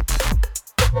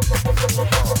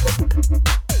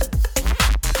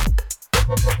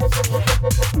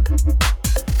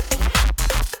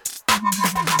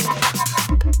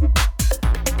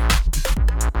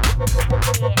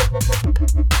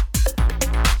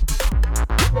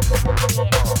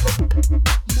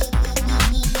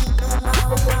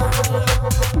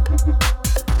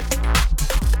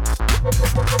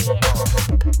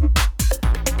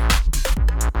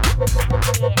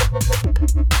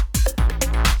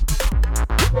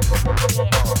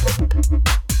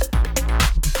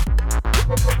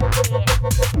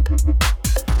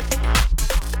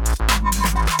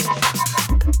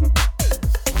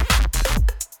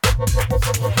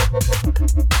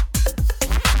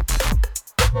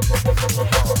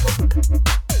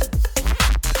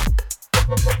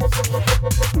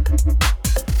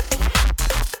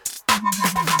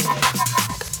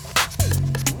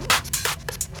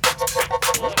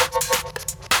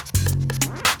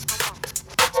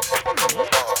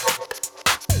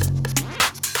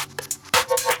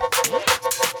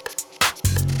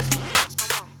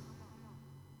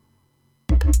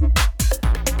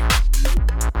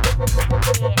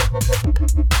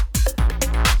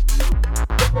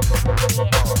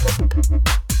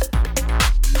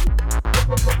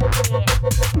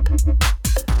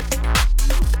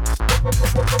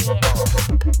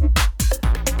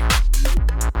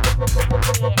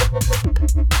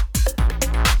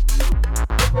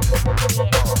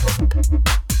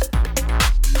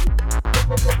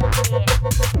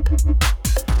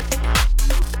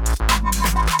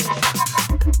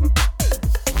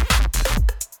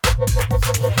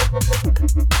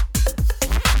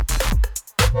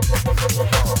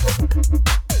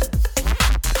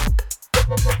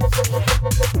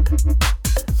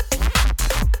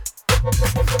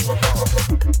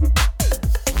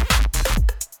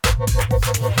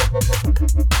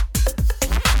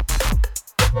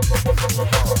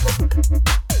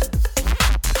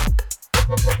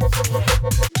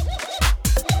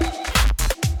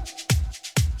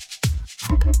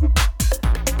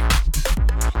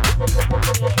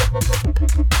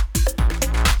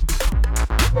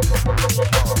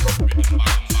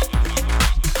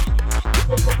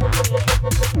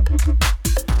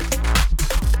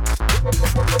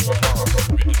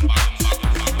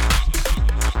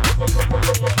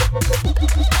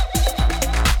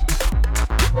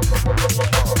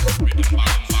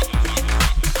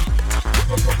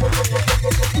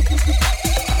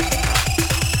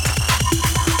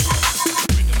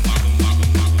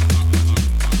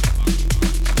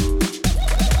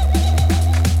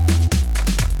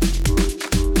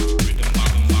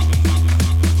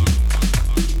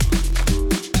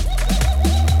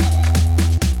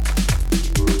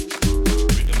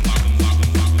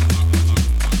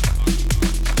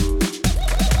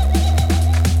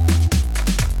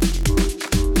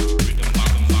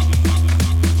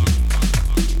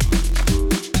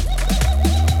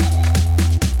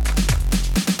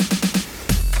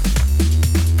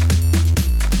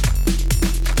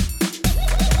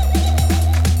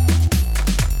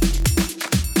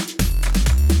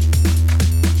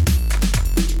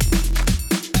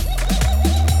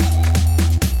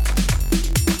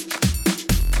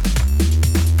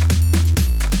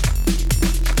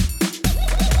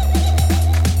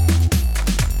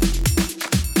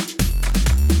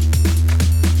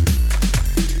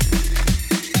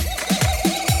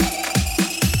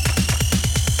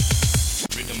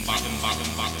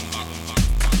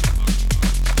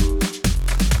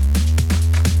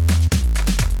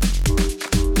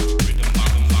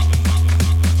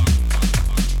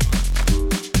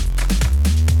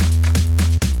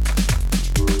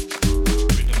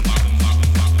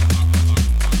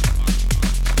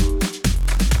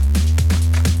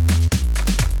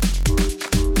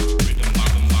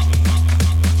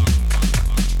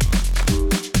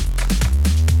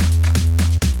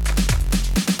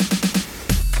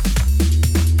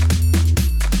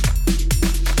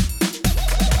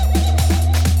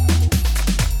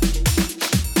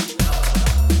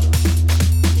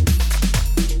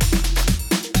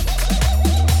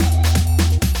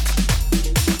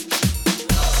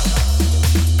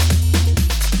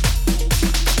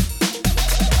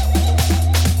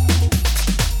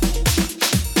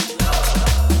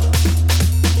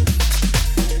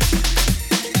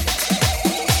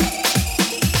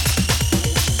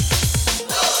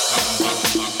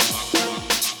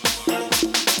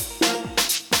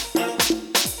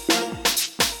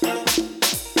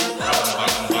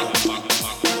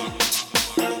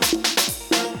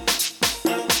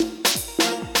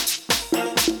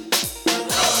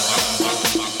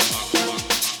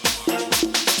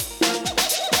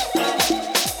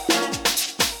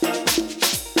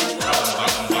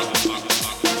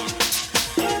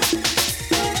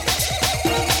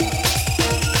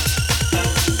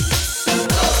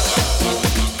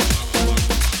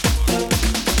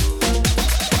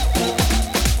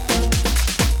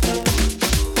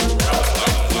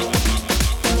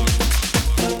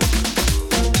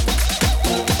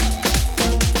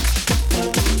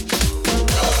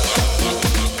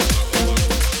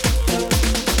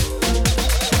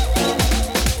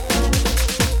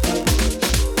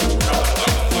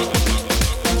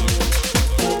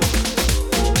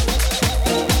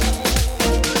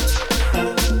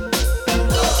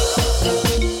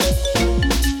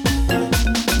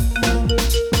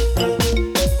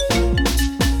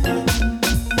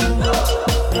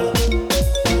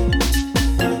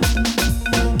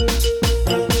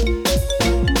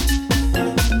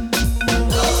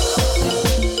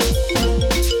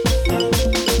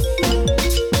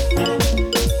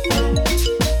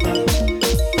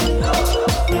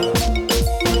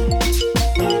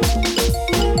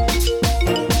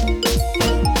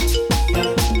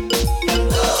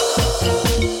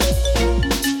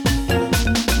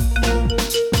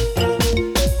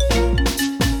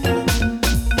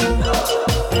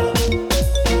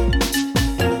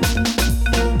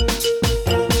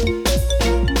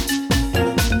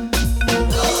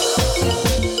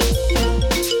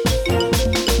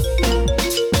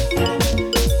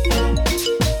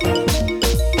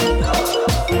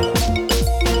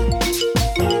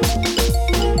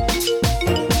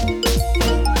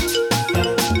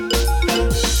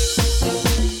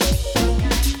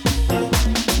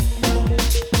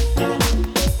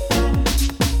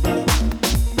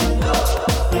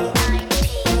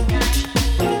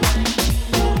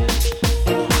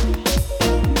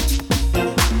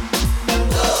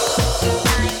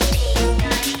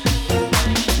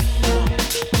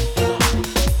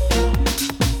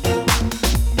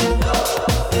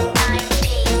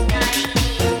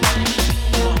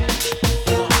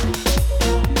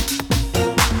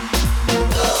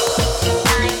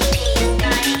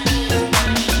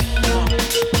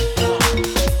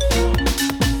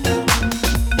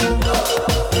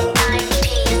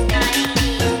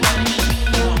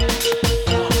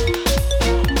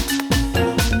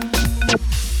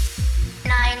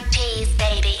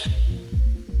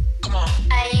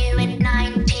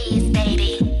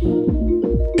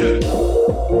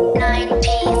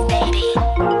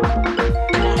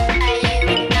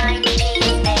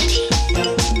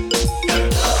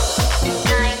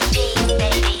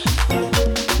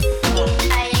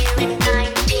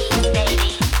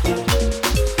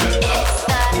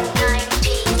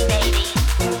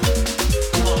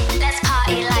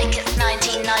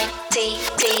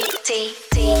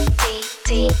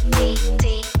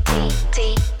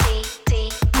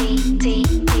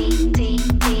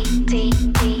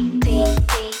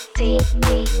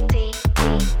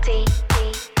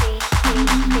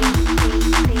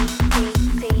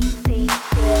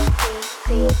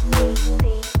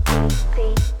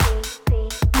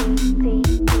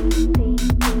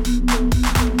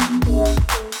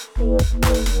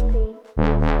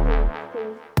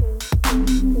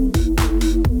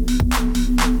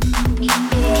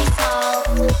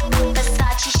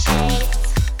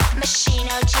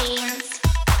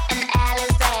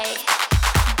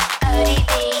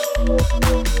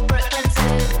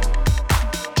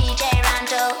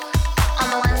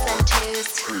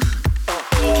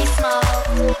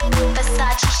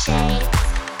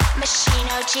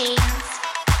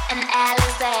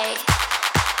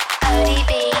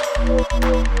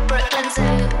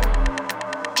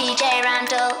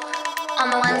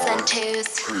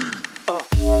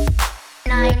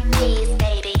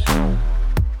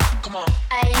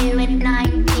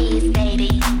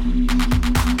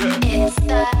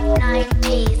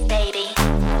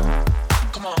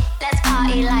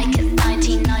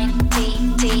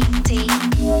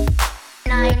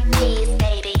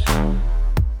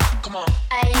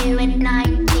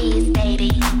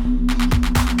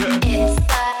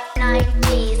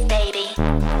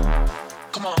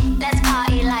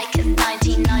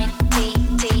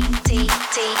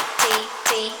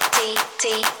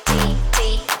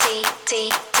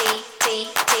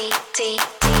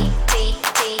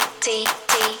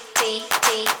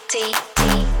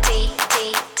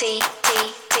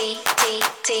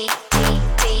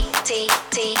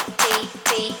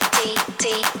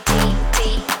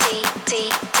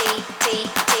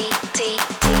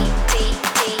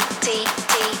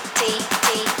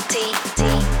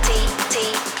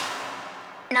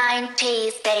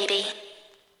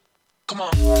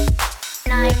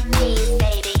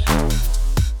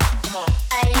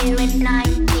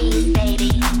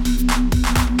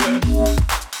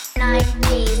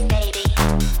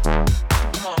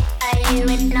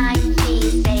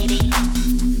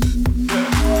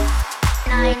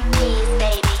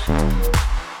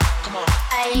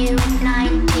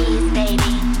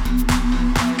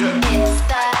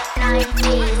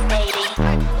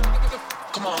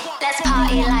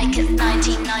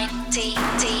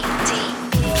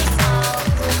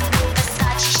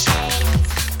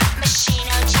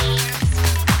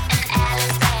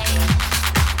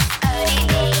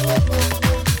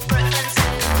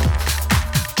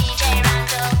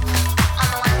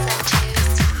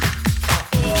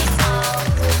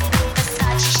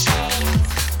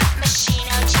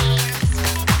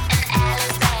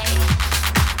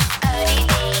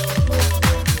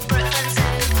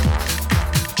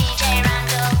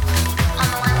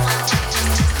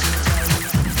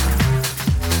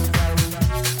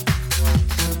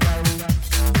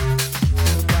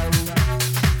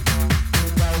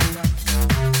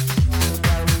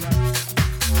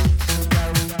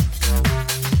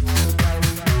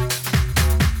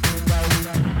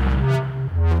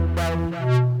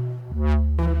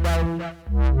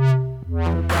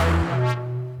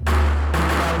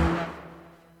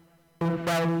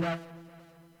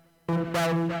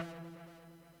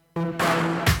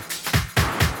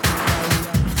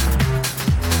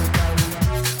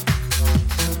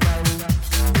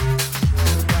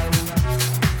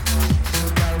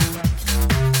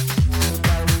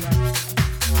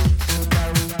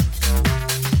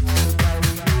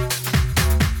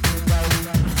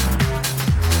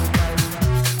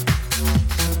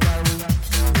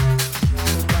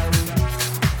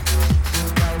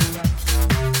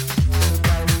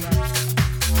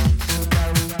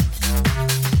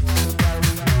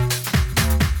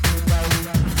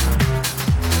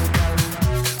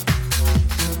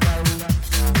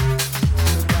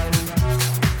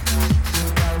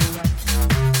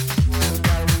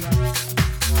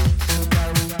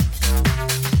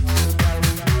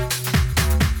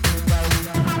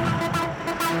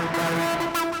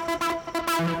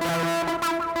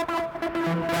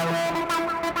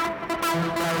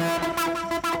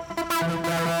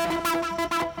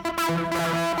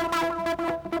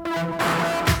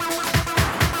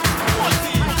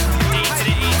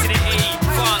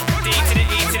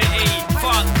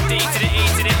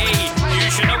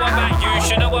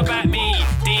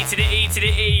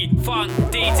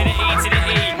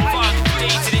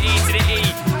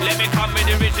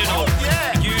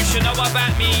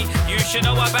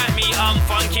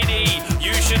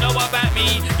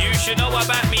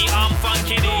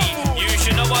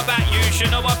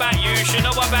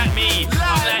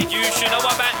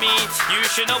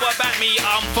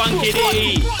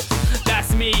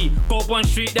 me. Go Bond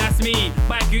Street, that's me.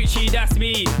 Buy Gucci, that's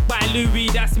me. Buy Louis,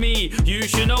 that's me. You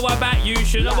should know about, you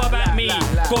should know about me.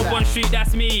 Go Bond Street,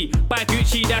 that's me. Buy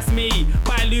Gucci, that's me.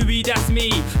 Buy Louis, that's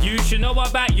me. You should know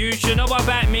about, you should know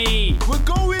about me. We're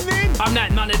going in. I'm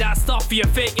not none of that stuff for your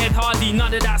fake Ed Hardy.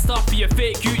 None of that stuff for your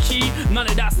fake Gucci. None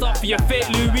of that stuff for your fake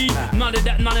Louis. None of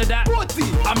that, none of that.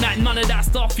 I'm not none of that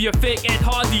stuff for your fake Ed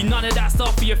Hardy. None of that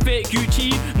stuff for your fake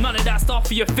Gucci. None of that stuff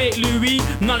for your fake Louis.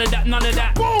 None of that, none of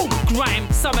that. Boom.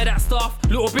 Grime, some of that stuff.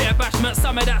 Little bit of bashment,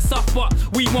 some of that stuff. But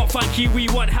we want funky, we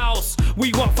want house.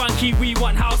 We want funky, we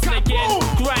want house. And again,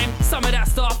 grime, some of that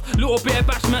stuff. Little bit of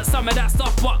bashment, some of that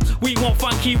stuff. But we want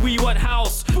funky, we want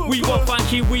house. We want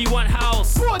funky, we want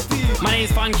house. My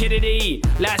name's Funky the D.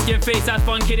 Light skin face, that's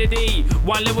Funky the D.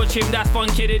 One little chim, that's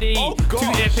Funky the D.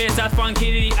 Two earpiece, that's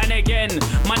Funky the D. And again,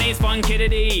 my name's Funky the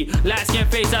D. Light skin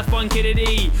face, that's Funky the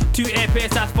D. Two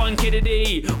earpiece, that's Funky the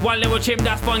D. One little chim,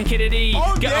 that's Funky the D.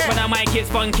 Get up on the mic, it's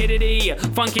Funky the D.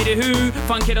 Funky the who,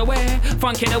 funky the where,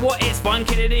 funky the what, it's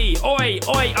Funky the D. Oi,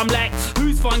 oi, I'm like,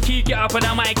 who's funky? Get up on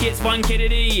the mic, it's Funky the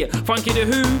D. Funky the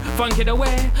who, funky the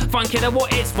where, funky the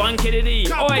what, it's Funky the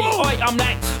D. Oi, oi, I'm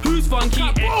like, who's funky?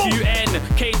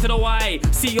 F-U-N-K to the Y,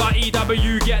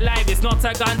 C-R-E-W, get live, it's not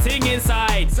a gun thing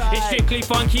inside. It's strictly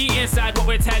funky inside, what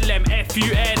we tell them.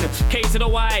 F-U-N-K to the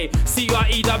Y,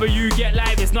 C-R-E-W, get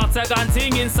live, it's not a gun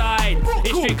thing inside.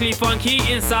 It's strictly funky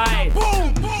inside.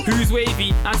 Who's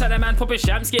wavy? I tell the man popping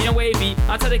shams getting wavy.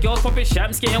 I tell the girls popping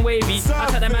shams getting wavy. I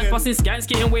tell the man busting scans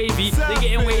getting wavy. They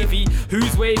getting wavy.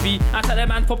 Who's wavy? I tell the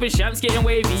man popping shams getting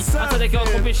wavy. I tell the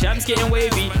girls popping shams getting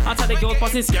wavy. I tell the girls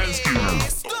busting scans.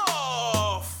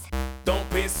 Don't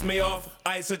piss me off.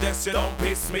 I suggest you don't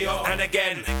piss me off. And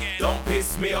again, don't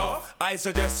piss me off. I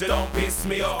suggest you don't piss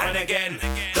me off. And again,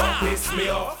 don't piss me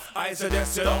off. I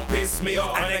suggest you don't piss me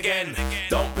off. And again,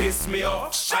 don't piss me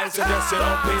off. I suggest you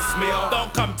don't piss me off.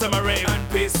 Don't come to my rave and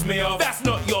piss me off. That's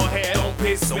not your hair. Don't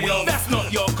piss me off. That's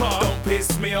not your car. Don't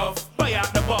piss me off. Buy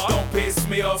out the bar. Don't piss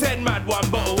me off. 10 mad, one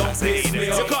bottle. Don't piss me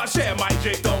off. You can't share my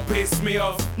drink. Don't piss me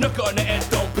off. Knock it on the head.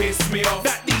 Don't piss me off.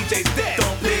 That DJ's dead.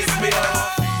 Don't piss me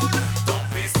off.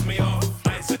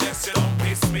 I suggest you don't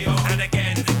piss me off. And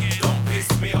again, don't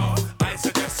piss me off. I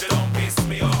suggest you don't piss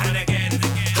me off. And again,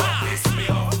 don't piss me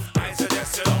off. I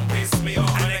suggest you don't piss me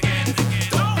off. And again,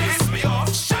 don't piss me off.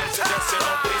 I suggest you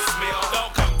don't piss me off.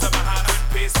 Don't come to my house and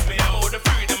piss me off. All the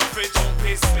food in my fridge, don't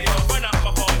piss me off. Run up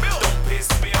my phone bill, don't piss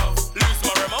me off. Lose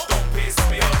my remote, don't piss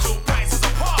me off. Two prices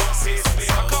apart, don't piss me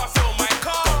off. I can't fill my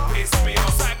car, don't piss me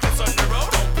off. Cyclists on the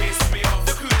road, don't piss me off.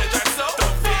 The crew that drives slow,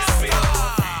 don't piss me off.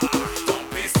 Don't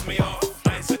piss me off.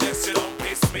 I suggest you don't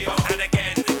piss me off. And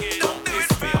again, don't piss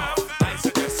me off. I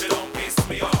suggest you don't piss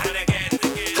me off. And again,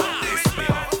 don't piss me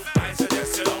off. I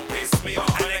suggest you don't piss me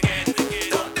off. And again,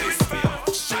 don't piss me off.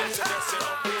 I suggest you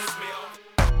don't piss me off.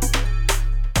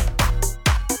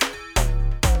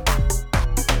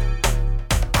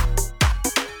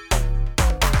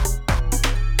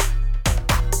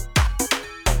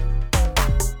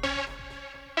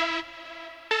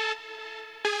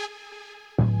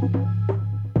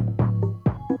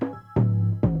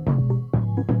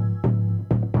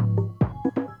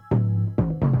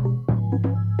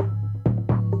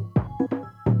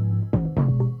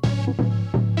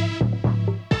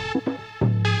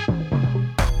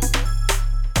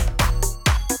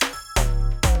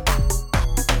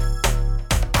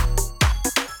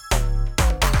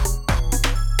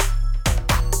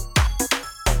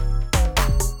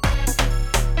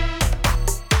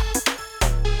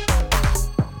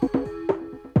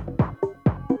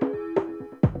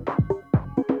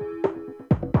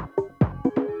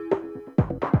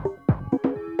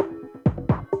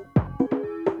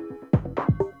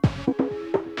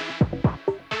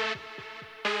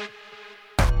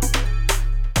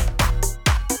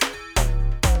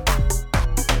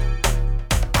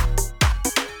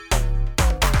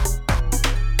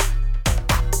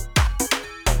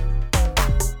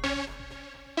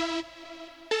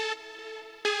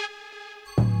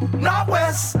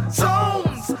 Northwest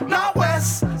zones,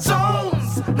 Northwest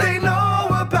zones. They know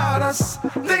about us,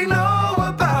 they know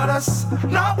about us.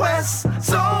 Northwest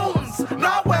zones,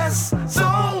 Northwest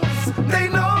zones. They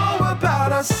know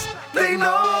about us, they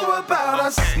know about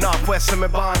us. Northwest, me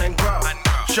born and grow.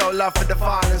 Show love for the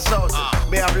fallen soldiers.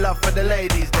 Me have love for the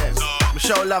ladies them. Me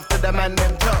show love to the man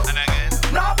them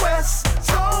too. Northwest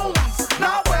zones,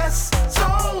 Northwest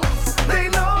zones. They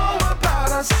know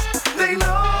about us, they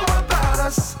know about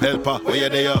us. Helper, where you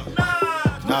there?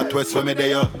 Northwest, where me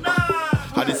there?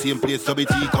 At the same place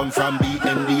WT come from,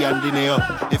 BND and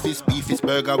Dineo. If it's beef, it's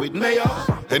burger with mayo.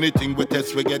 Anything we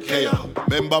test, we get KO.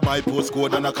 Remember my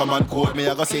postcode and a command code. Me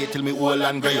I go say it till me old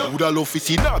and grey. Woulda love to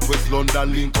see Northwest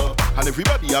London link up. And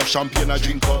everybody have champagne a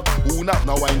drink up. Who not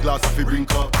now wine glass if we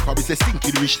drink up. Probably say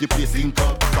stinky rich the place link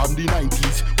up. From the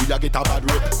 90s, we a get a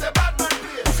bad rep.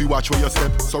 If you watch where you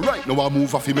step. So right now I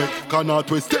move off you make. Can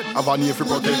Northwest step, have a name for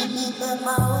protect.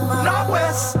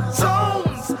 Northwest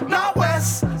zones,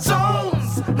 Northwest zones.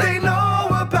 They know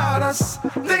about us,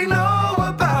 they know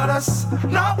about us.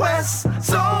 Northwest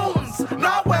zones,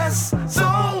 Northwest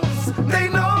zones. They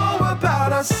know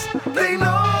about us, they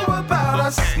know about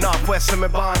us. Northwest in me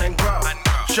born and grow.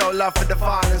 Show love for the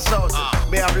fallen soldiers.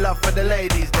 Me have love for the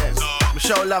ladies then. Me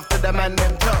show love to the man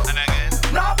them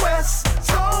too. Northwest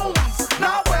zones,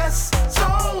 Northwest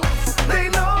zones. They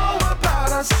know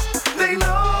about us, they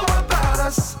know about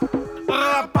us.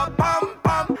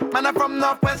 Man, I'm from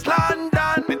Northwest London.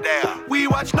 We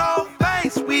watch no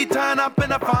face, we turn up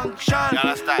in a function.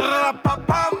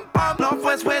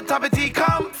 Northwest where Tabity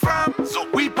come from. So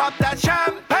we pop that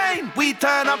champagne, we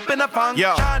turn up in a function.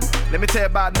 Yo, let me tell you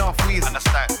about Northwest.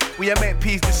 Understand? We make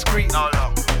peace discreet. No.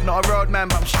 Not a road man,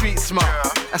 but I'm street smart.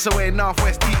 Yeah. That's the way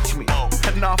Northwest teach me.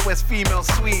 And Northwest females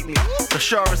sweet me. So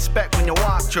show respect when you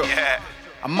walk through. Yeah.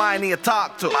 I might need to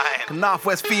talk to. Cause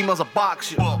Northwest females will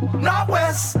box you.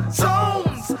 Northwest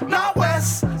zones,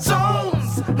 Northwest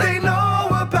zones. They know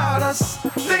about us,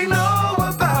 they know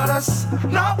about us.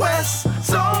 Northwest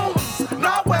zones,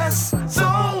 Northwest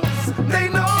zones. They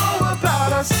know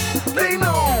about us, they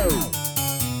know.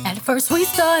 At first we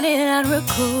started out real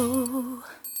cool,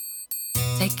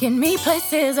 taking me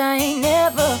places I ain't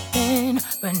never been.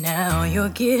 But now you're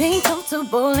getting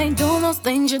comfortable, ain't doing those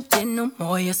things you did no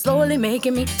more. You're slowly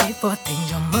making me pay for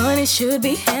things your money should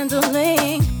be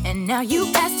handling. And now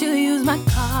you ask to use my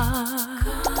car,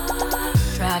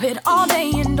 drive it all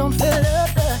day and don't fill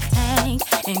up the tank.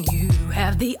 And you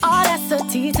have the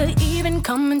audacity to even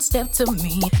come and step to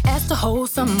me, ask to hold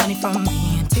some money from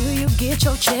me until you get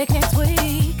your check next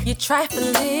week. You're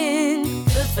trifling,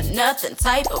 good for nothing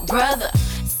type of brother.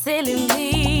 Silly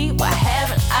me, why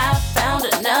haven't I found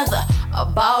another? A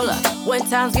baller, when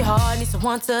times get hard, need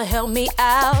someone to help me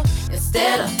out.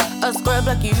 Instead of a scrub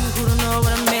like you who don't know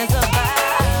what a man's about.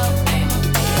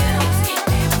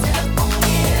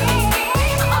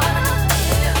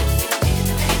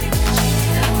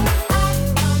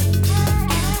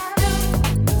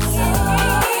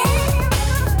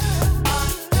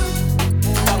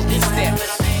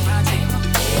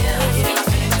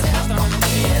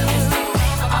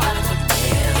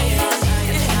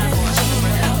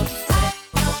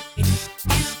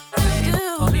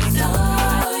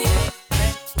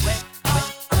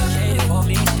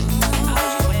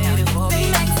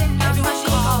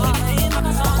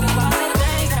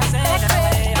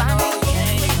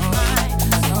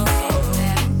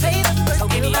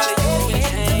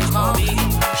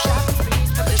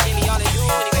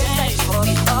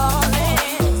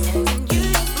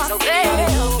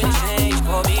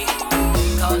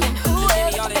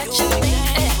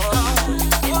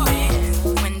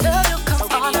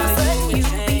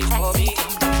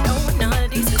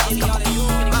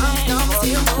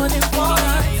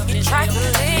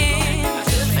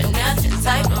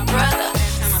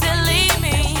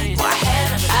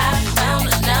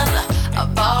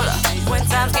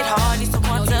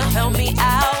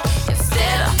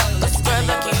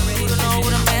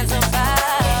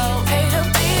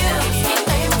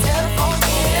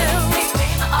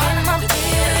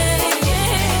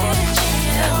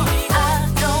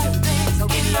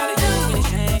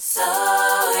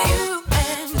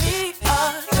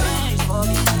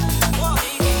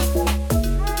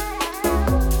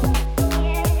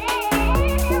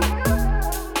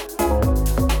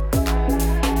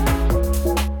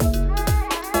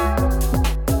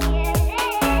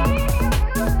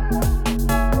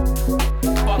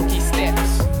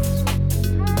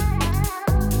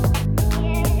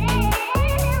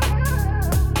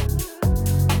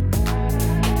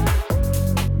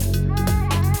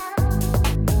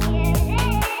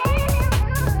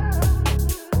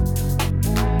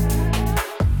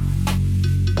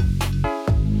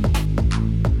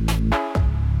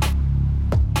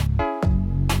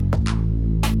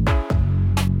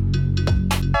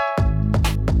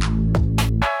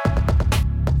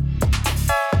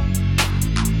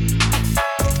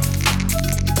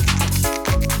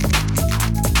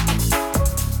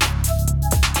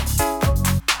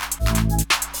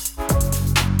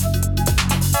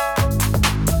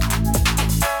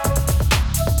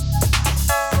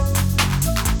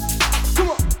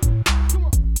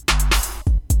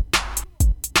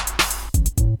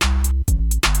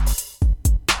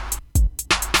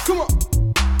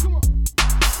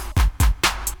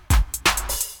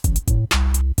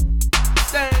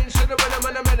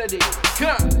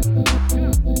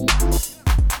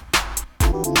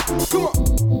 Come on.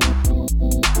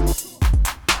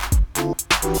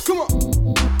 Come on.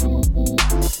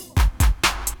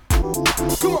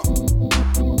 Come on.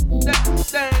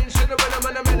 Dance to the rhythm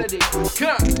and the melody.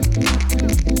 Come on.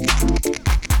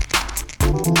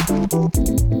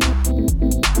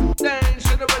 Dance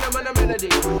to the rhythm and the melody.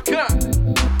 Come on.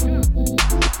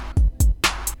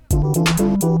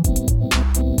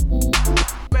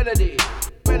 Melody.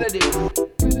 Melody.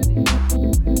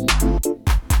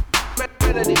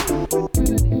 Melody.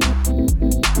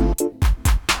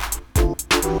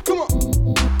 Come on.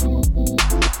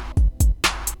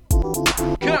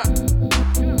 Come on.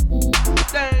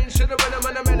 Dance to the rhythm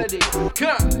and the melody.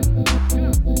 Come on.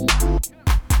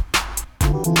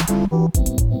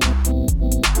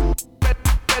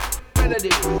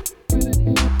 Melody.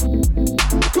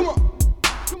 Come on.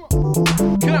 Come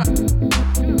on.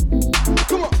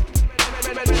 Come on.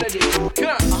 Melody. Come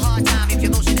on. A hard time if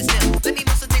your motion is still. Let me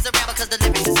move some things around because the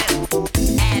lyrics is ill.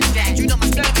 Abstract, you know my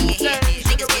stick in your head.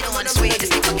 Niggas get on the swear,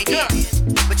 just they fucking get.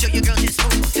 But yo, your girl just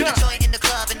smooth. To the joint in the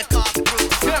club, in the car, we groove.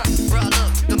 Bro,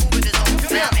 look, the movement is on.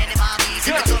 Now, man, and mommies,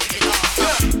 and the talking is on.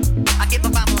 I get my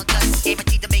rhyme on dust.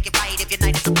 Guaranteed to make it right if your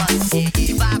night is a bust.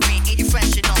 You vibrate and you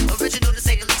fresh and on. Original to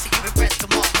say the least, and you impressed.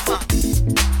 Come on, come on.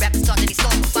 Rappers talking these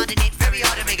songs, finding it very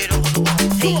hard to make it over the wall.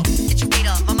 Hey, get your feet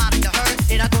up, I'm out of your hurt.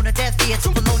 And I go to death here to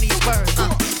felonious words.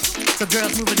 So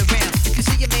girls moving around. If you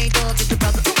see your main dog, get the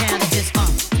brother for town and just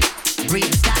breathe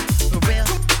and stop for real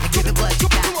and give it what you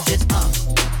got. Just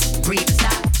breathe and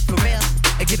stop for real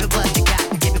and give it what you got.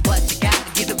 Give it what you got.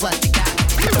 Give it what you got.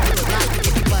 Give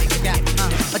it what you got.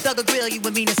 A thug will grill you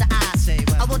with meanness of eyes.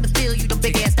 I wanna feel you, the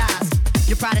big ass thighs.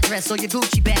 Your Prada dress or your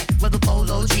Gucci bag, whether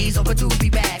polo jeans or a doobie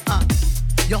bag.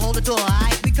 You hold the door,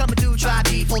 alright? We coming through, try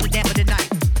beef, hold it down for the night.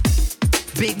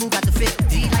 Big move got the fit.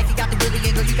 D-Life, you got the Willie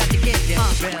and girl, you got the gift.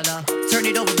 Turn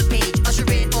it over the page. Usher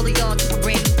in all of y'all to a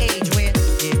brand new age where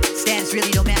status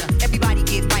really don't matter. Everybody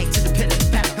get right to the pillar.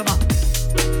 Come on.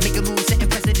 Make a move, setting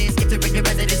precedence. If to bring the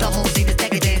residence, the whole scene is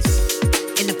decadence.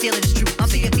 And the feeling is true. I'm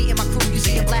seeing me and my crew, you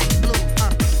seeing black and blue.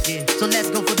 So let's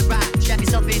go for the ride. Strap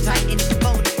yourself in tight and if you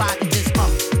bone the spot and just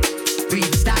breathe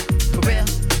and stop for real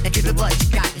and give it what you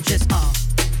got and just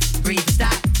breathe and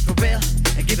stop for real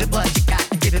and give it what you got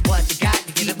and give it what you got.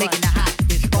 Keep making it hot.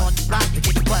 If you on the block, give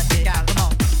it what you got. Come on.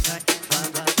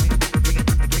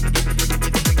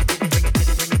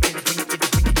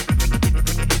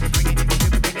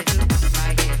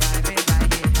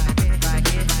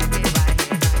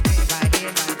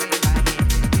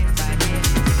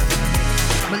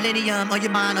 Millennium on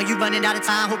your mind, are you running out of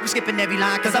time? Hope you're skipping every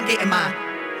line, cause I'm getting mine.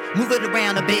 Move it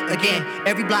around a bit again.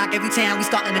 Every block, every town, we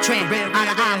starting a trend. Eye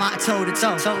to eye, my toe to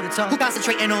toe. Who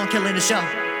concentrating on killing the show?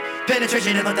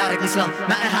 Penetration and methodically slow.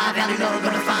 Mountain high, valley low,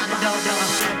 gonna find the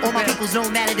dough. All my peoples, no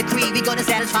matter the creed, we gonna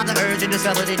satisfy the urge and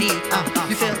discover the need.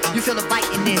 You feel the fight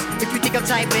in this. If you think I'm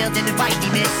tight, well, then invite me,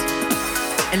 miss.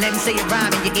 And let me say a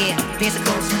rhyme in your ear. Dancing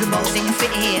close to the most, and you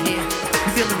fit in here.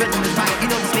 You feel the rhythm is right. You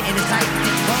know the spitting is tight.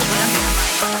 Roll when I'm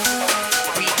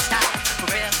breathe and stop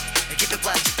for real. And give it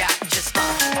what you got. Just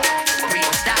breathe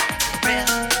and stop for real.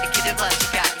 And give it what you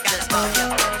got. Just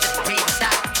breathe and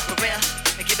stop for real.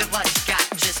 And give it what you got.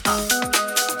 Just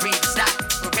breathe and stop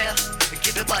for real. And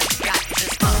give it what you got.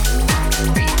 Just breathe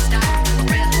and stop for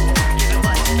real. Give it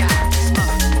what you got.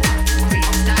 Just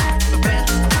breathe and stop for real.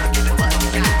 Give it what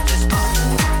you got. Just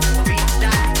breathe and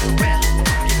stop for real.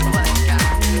 Give it what you got.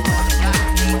 Give it what you got.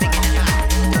 Keep making it hot.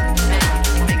 Keep making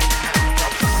it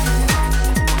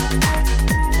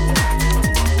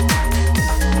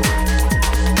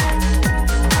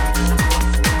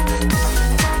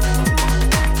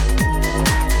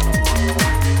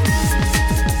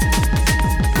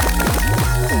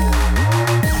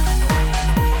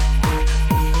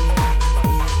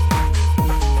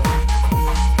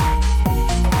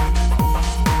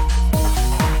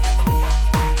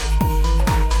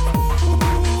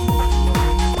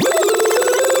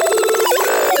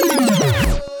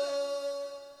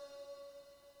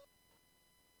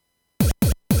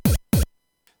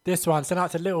This one, sent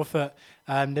out to Littlefoot.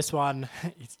 This one,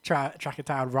 he's track it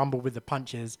down, Rumble with the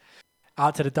Punches.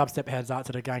 Out to the dubstep heads, out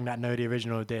to the gang that know the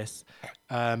original of this.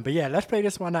 But yeah, let's play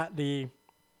this one at the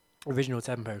original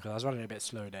tempo because I was running a bit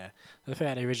slow there. Let's play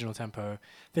at the original tempo. I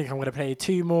think I'm going to play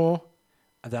 2 more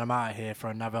and then I'm out of here for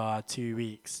another 2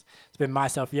 weeks. It's been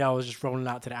myself, I was just rolling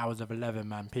out to the hours of 11,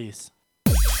 man. Peace.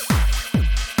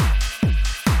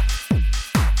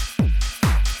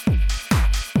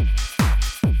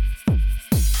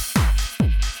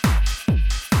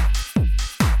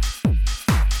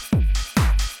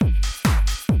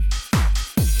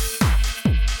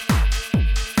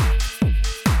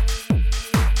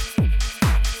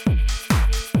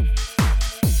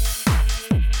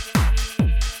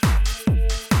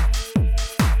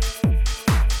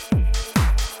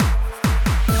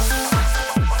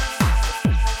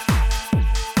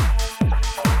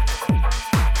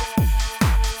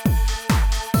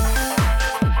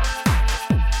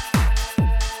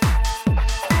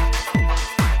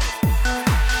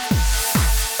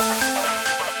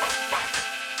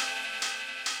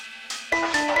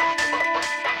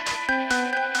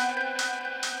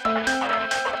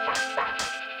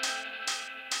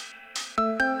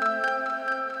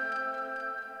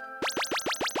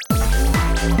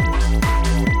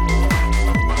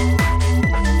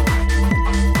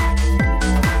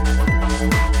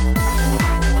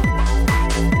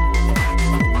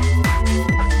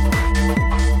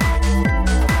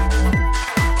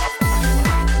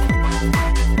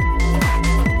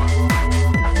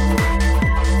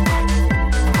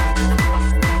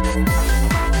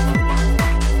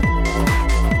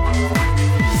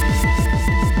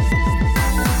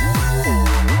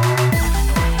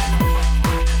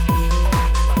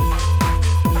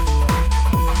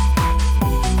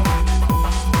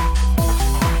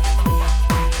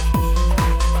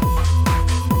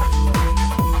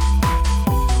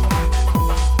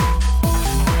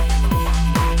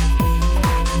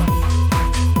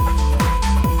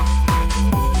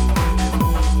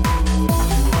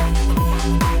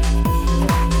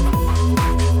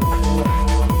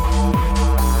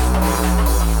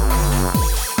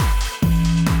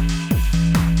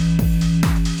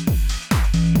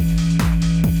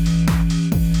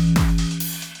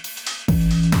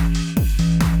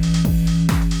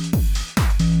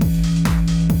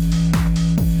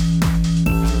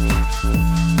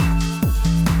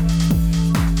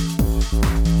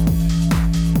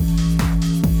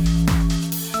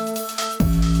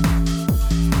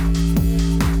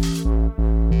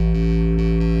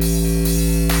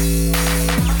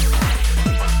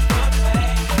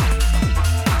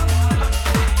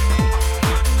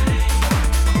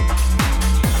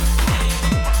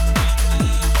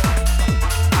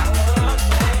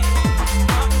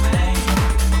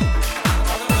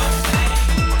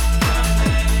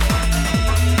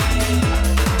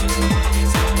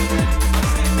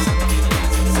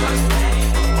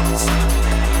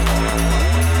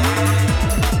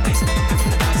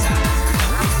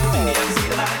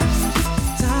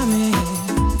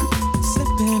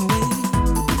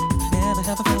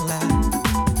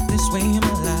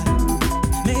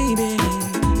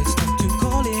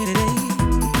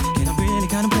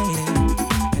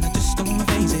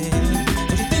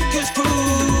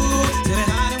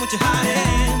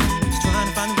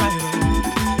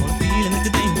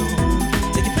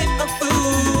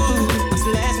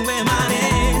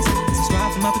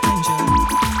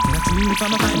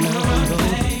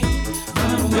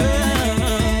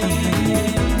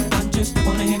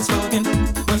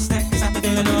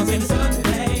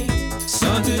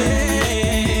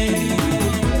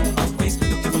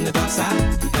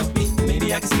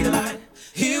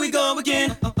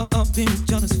 up in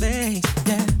each other's face.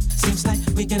 Yeah, seems like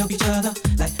we can help each other.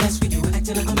 Like last week you were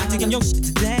acting like I'm not taking your shit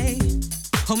today.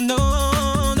 Oh no,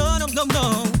 no, no, no,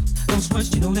 no. Those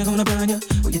words, you know they're gonna burn you.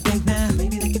 What you think now?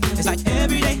 Maybe they can. It's like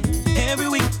every day, every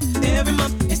week, every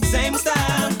month, it's the same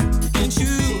style. And you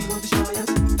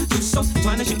so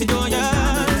trying to shift the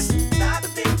joyous.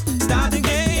 Start the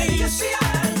game.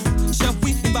 Shall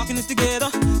we embark in this together?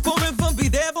 Forever be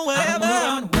there for whatever.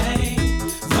 Run away,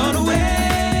 run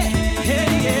away.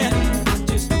 Yeah, yeah. I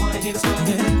just wanna hear the song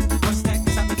again. What's that?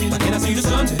 'Cause I've been feeling. Can I see the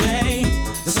sun today?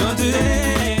 The sun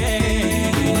today.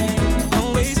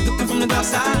 Always looking from the dark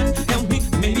side. Help me,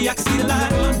 maybe I can see the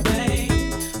light. Run away,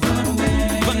 run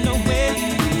away, run away.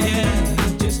 Yeah,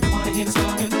 I just wanna hear the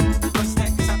song again. What's that?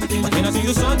 'Cause I've been feeling. Can I see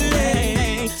the sun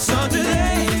today? Sun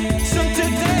today, sun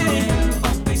today.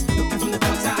 Always looking from the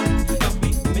dark side. Help me,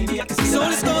 maybe I can see the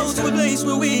light. So let's go to a place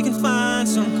where we can find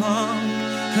some calm.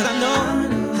 'Cause I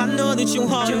know that your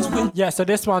heart is with. Yeah, so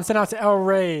this one, sent out to El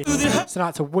Ray, sent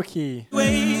out to Wookie.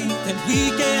 That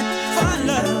we can find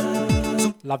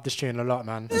love. Love this tune a lot,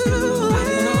 man. Run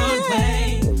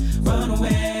away, run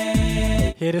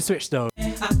away. Hear the switch though.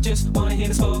 I just wanna hear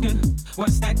the spoken.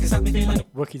 What's that? 'Cause I've been feeling.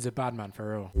 Wookie's a bad man for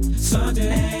real.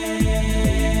 Sunday.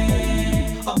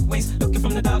 Always looking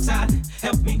from the dark side.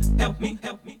 Help me, help me,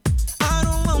 help me. I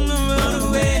don't wanna run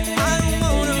away. I don't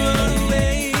wanna run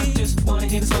away. I just wanna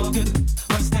hear the spoken.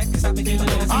 What's that? 'Cause I've been feeling.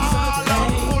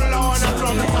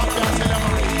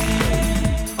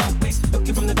 Always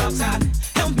looking from the dark side.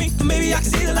 Help me, maybe I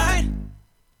can see the light.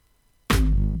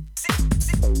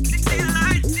 See the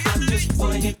light. I just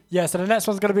wanna hear. Yeah, so the next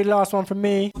one's gonna be the last one from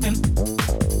me.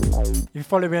 If you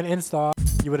follow me on Insta,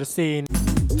 you would have seen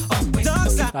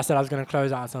I said I was gonna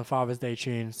close out on some Father's Day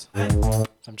tunes.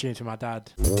 Some tunes for my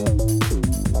dad.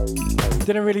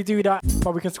 Didn't really do that,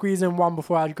 but we can squeeze in one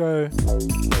before I go.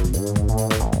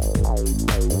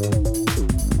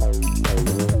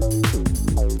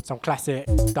 Some classic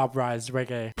dub rise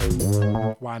reggae.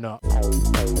 Why not?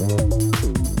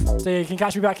 So you can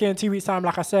catch me back here in 2 weeks' time,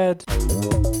 like I said.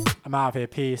 I'm out of here.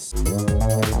 Peace.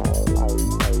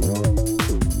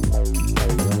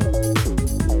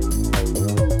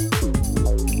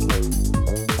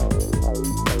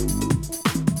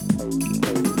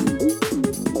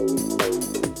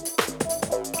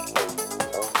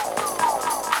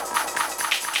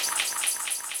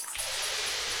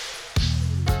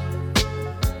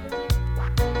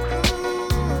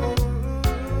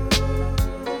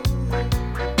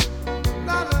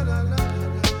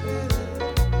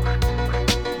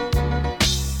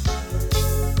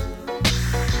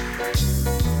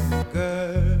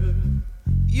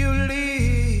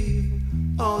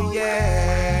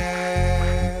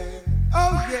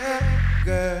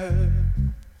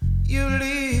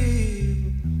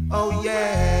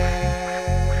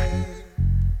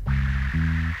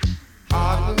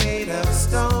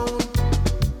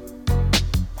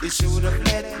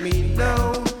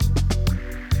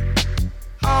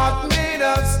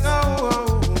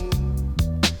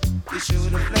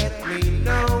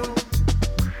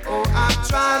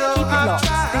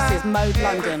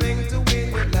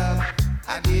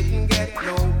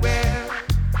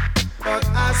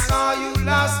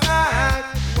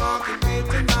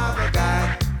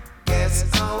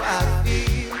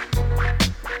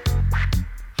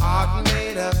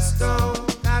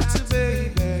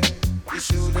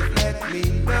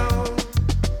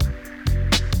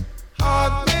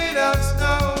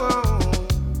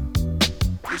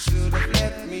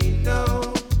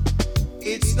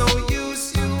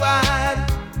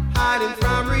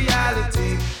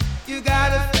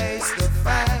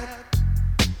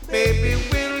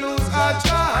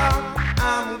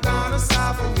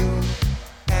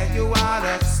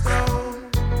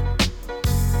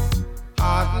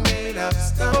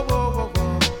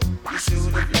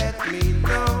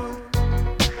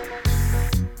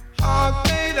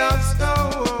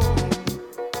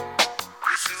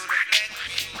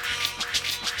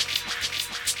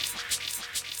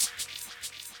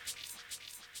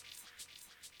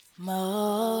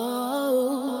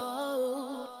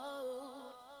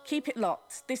 Keep it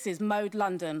locked. This is Mode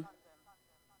London.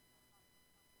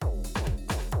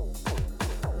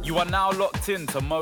 You are now locked in to Mode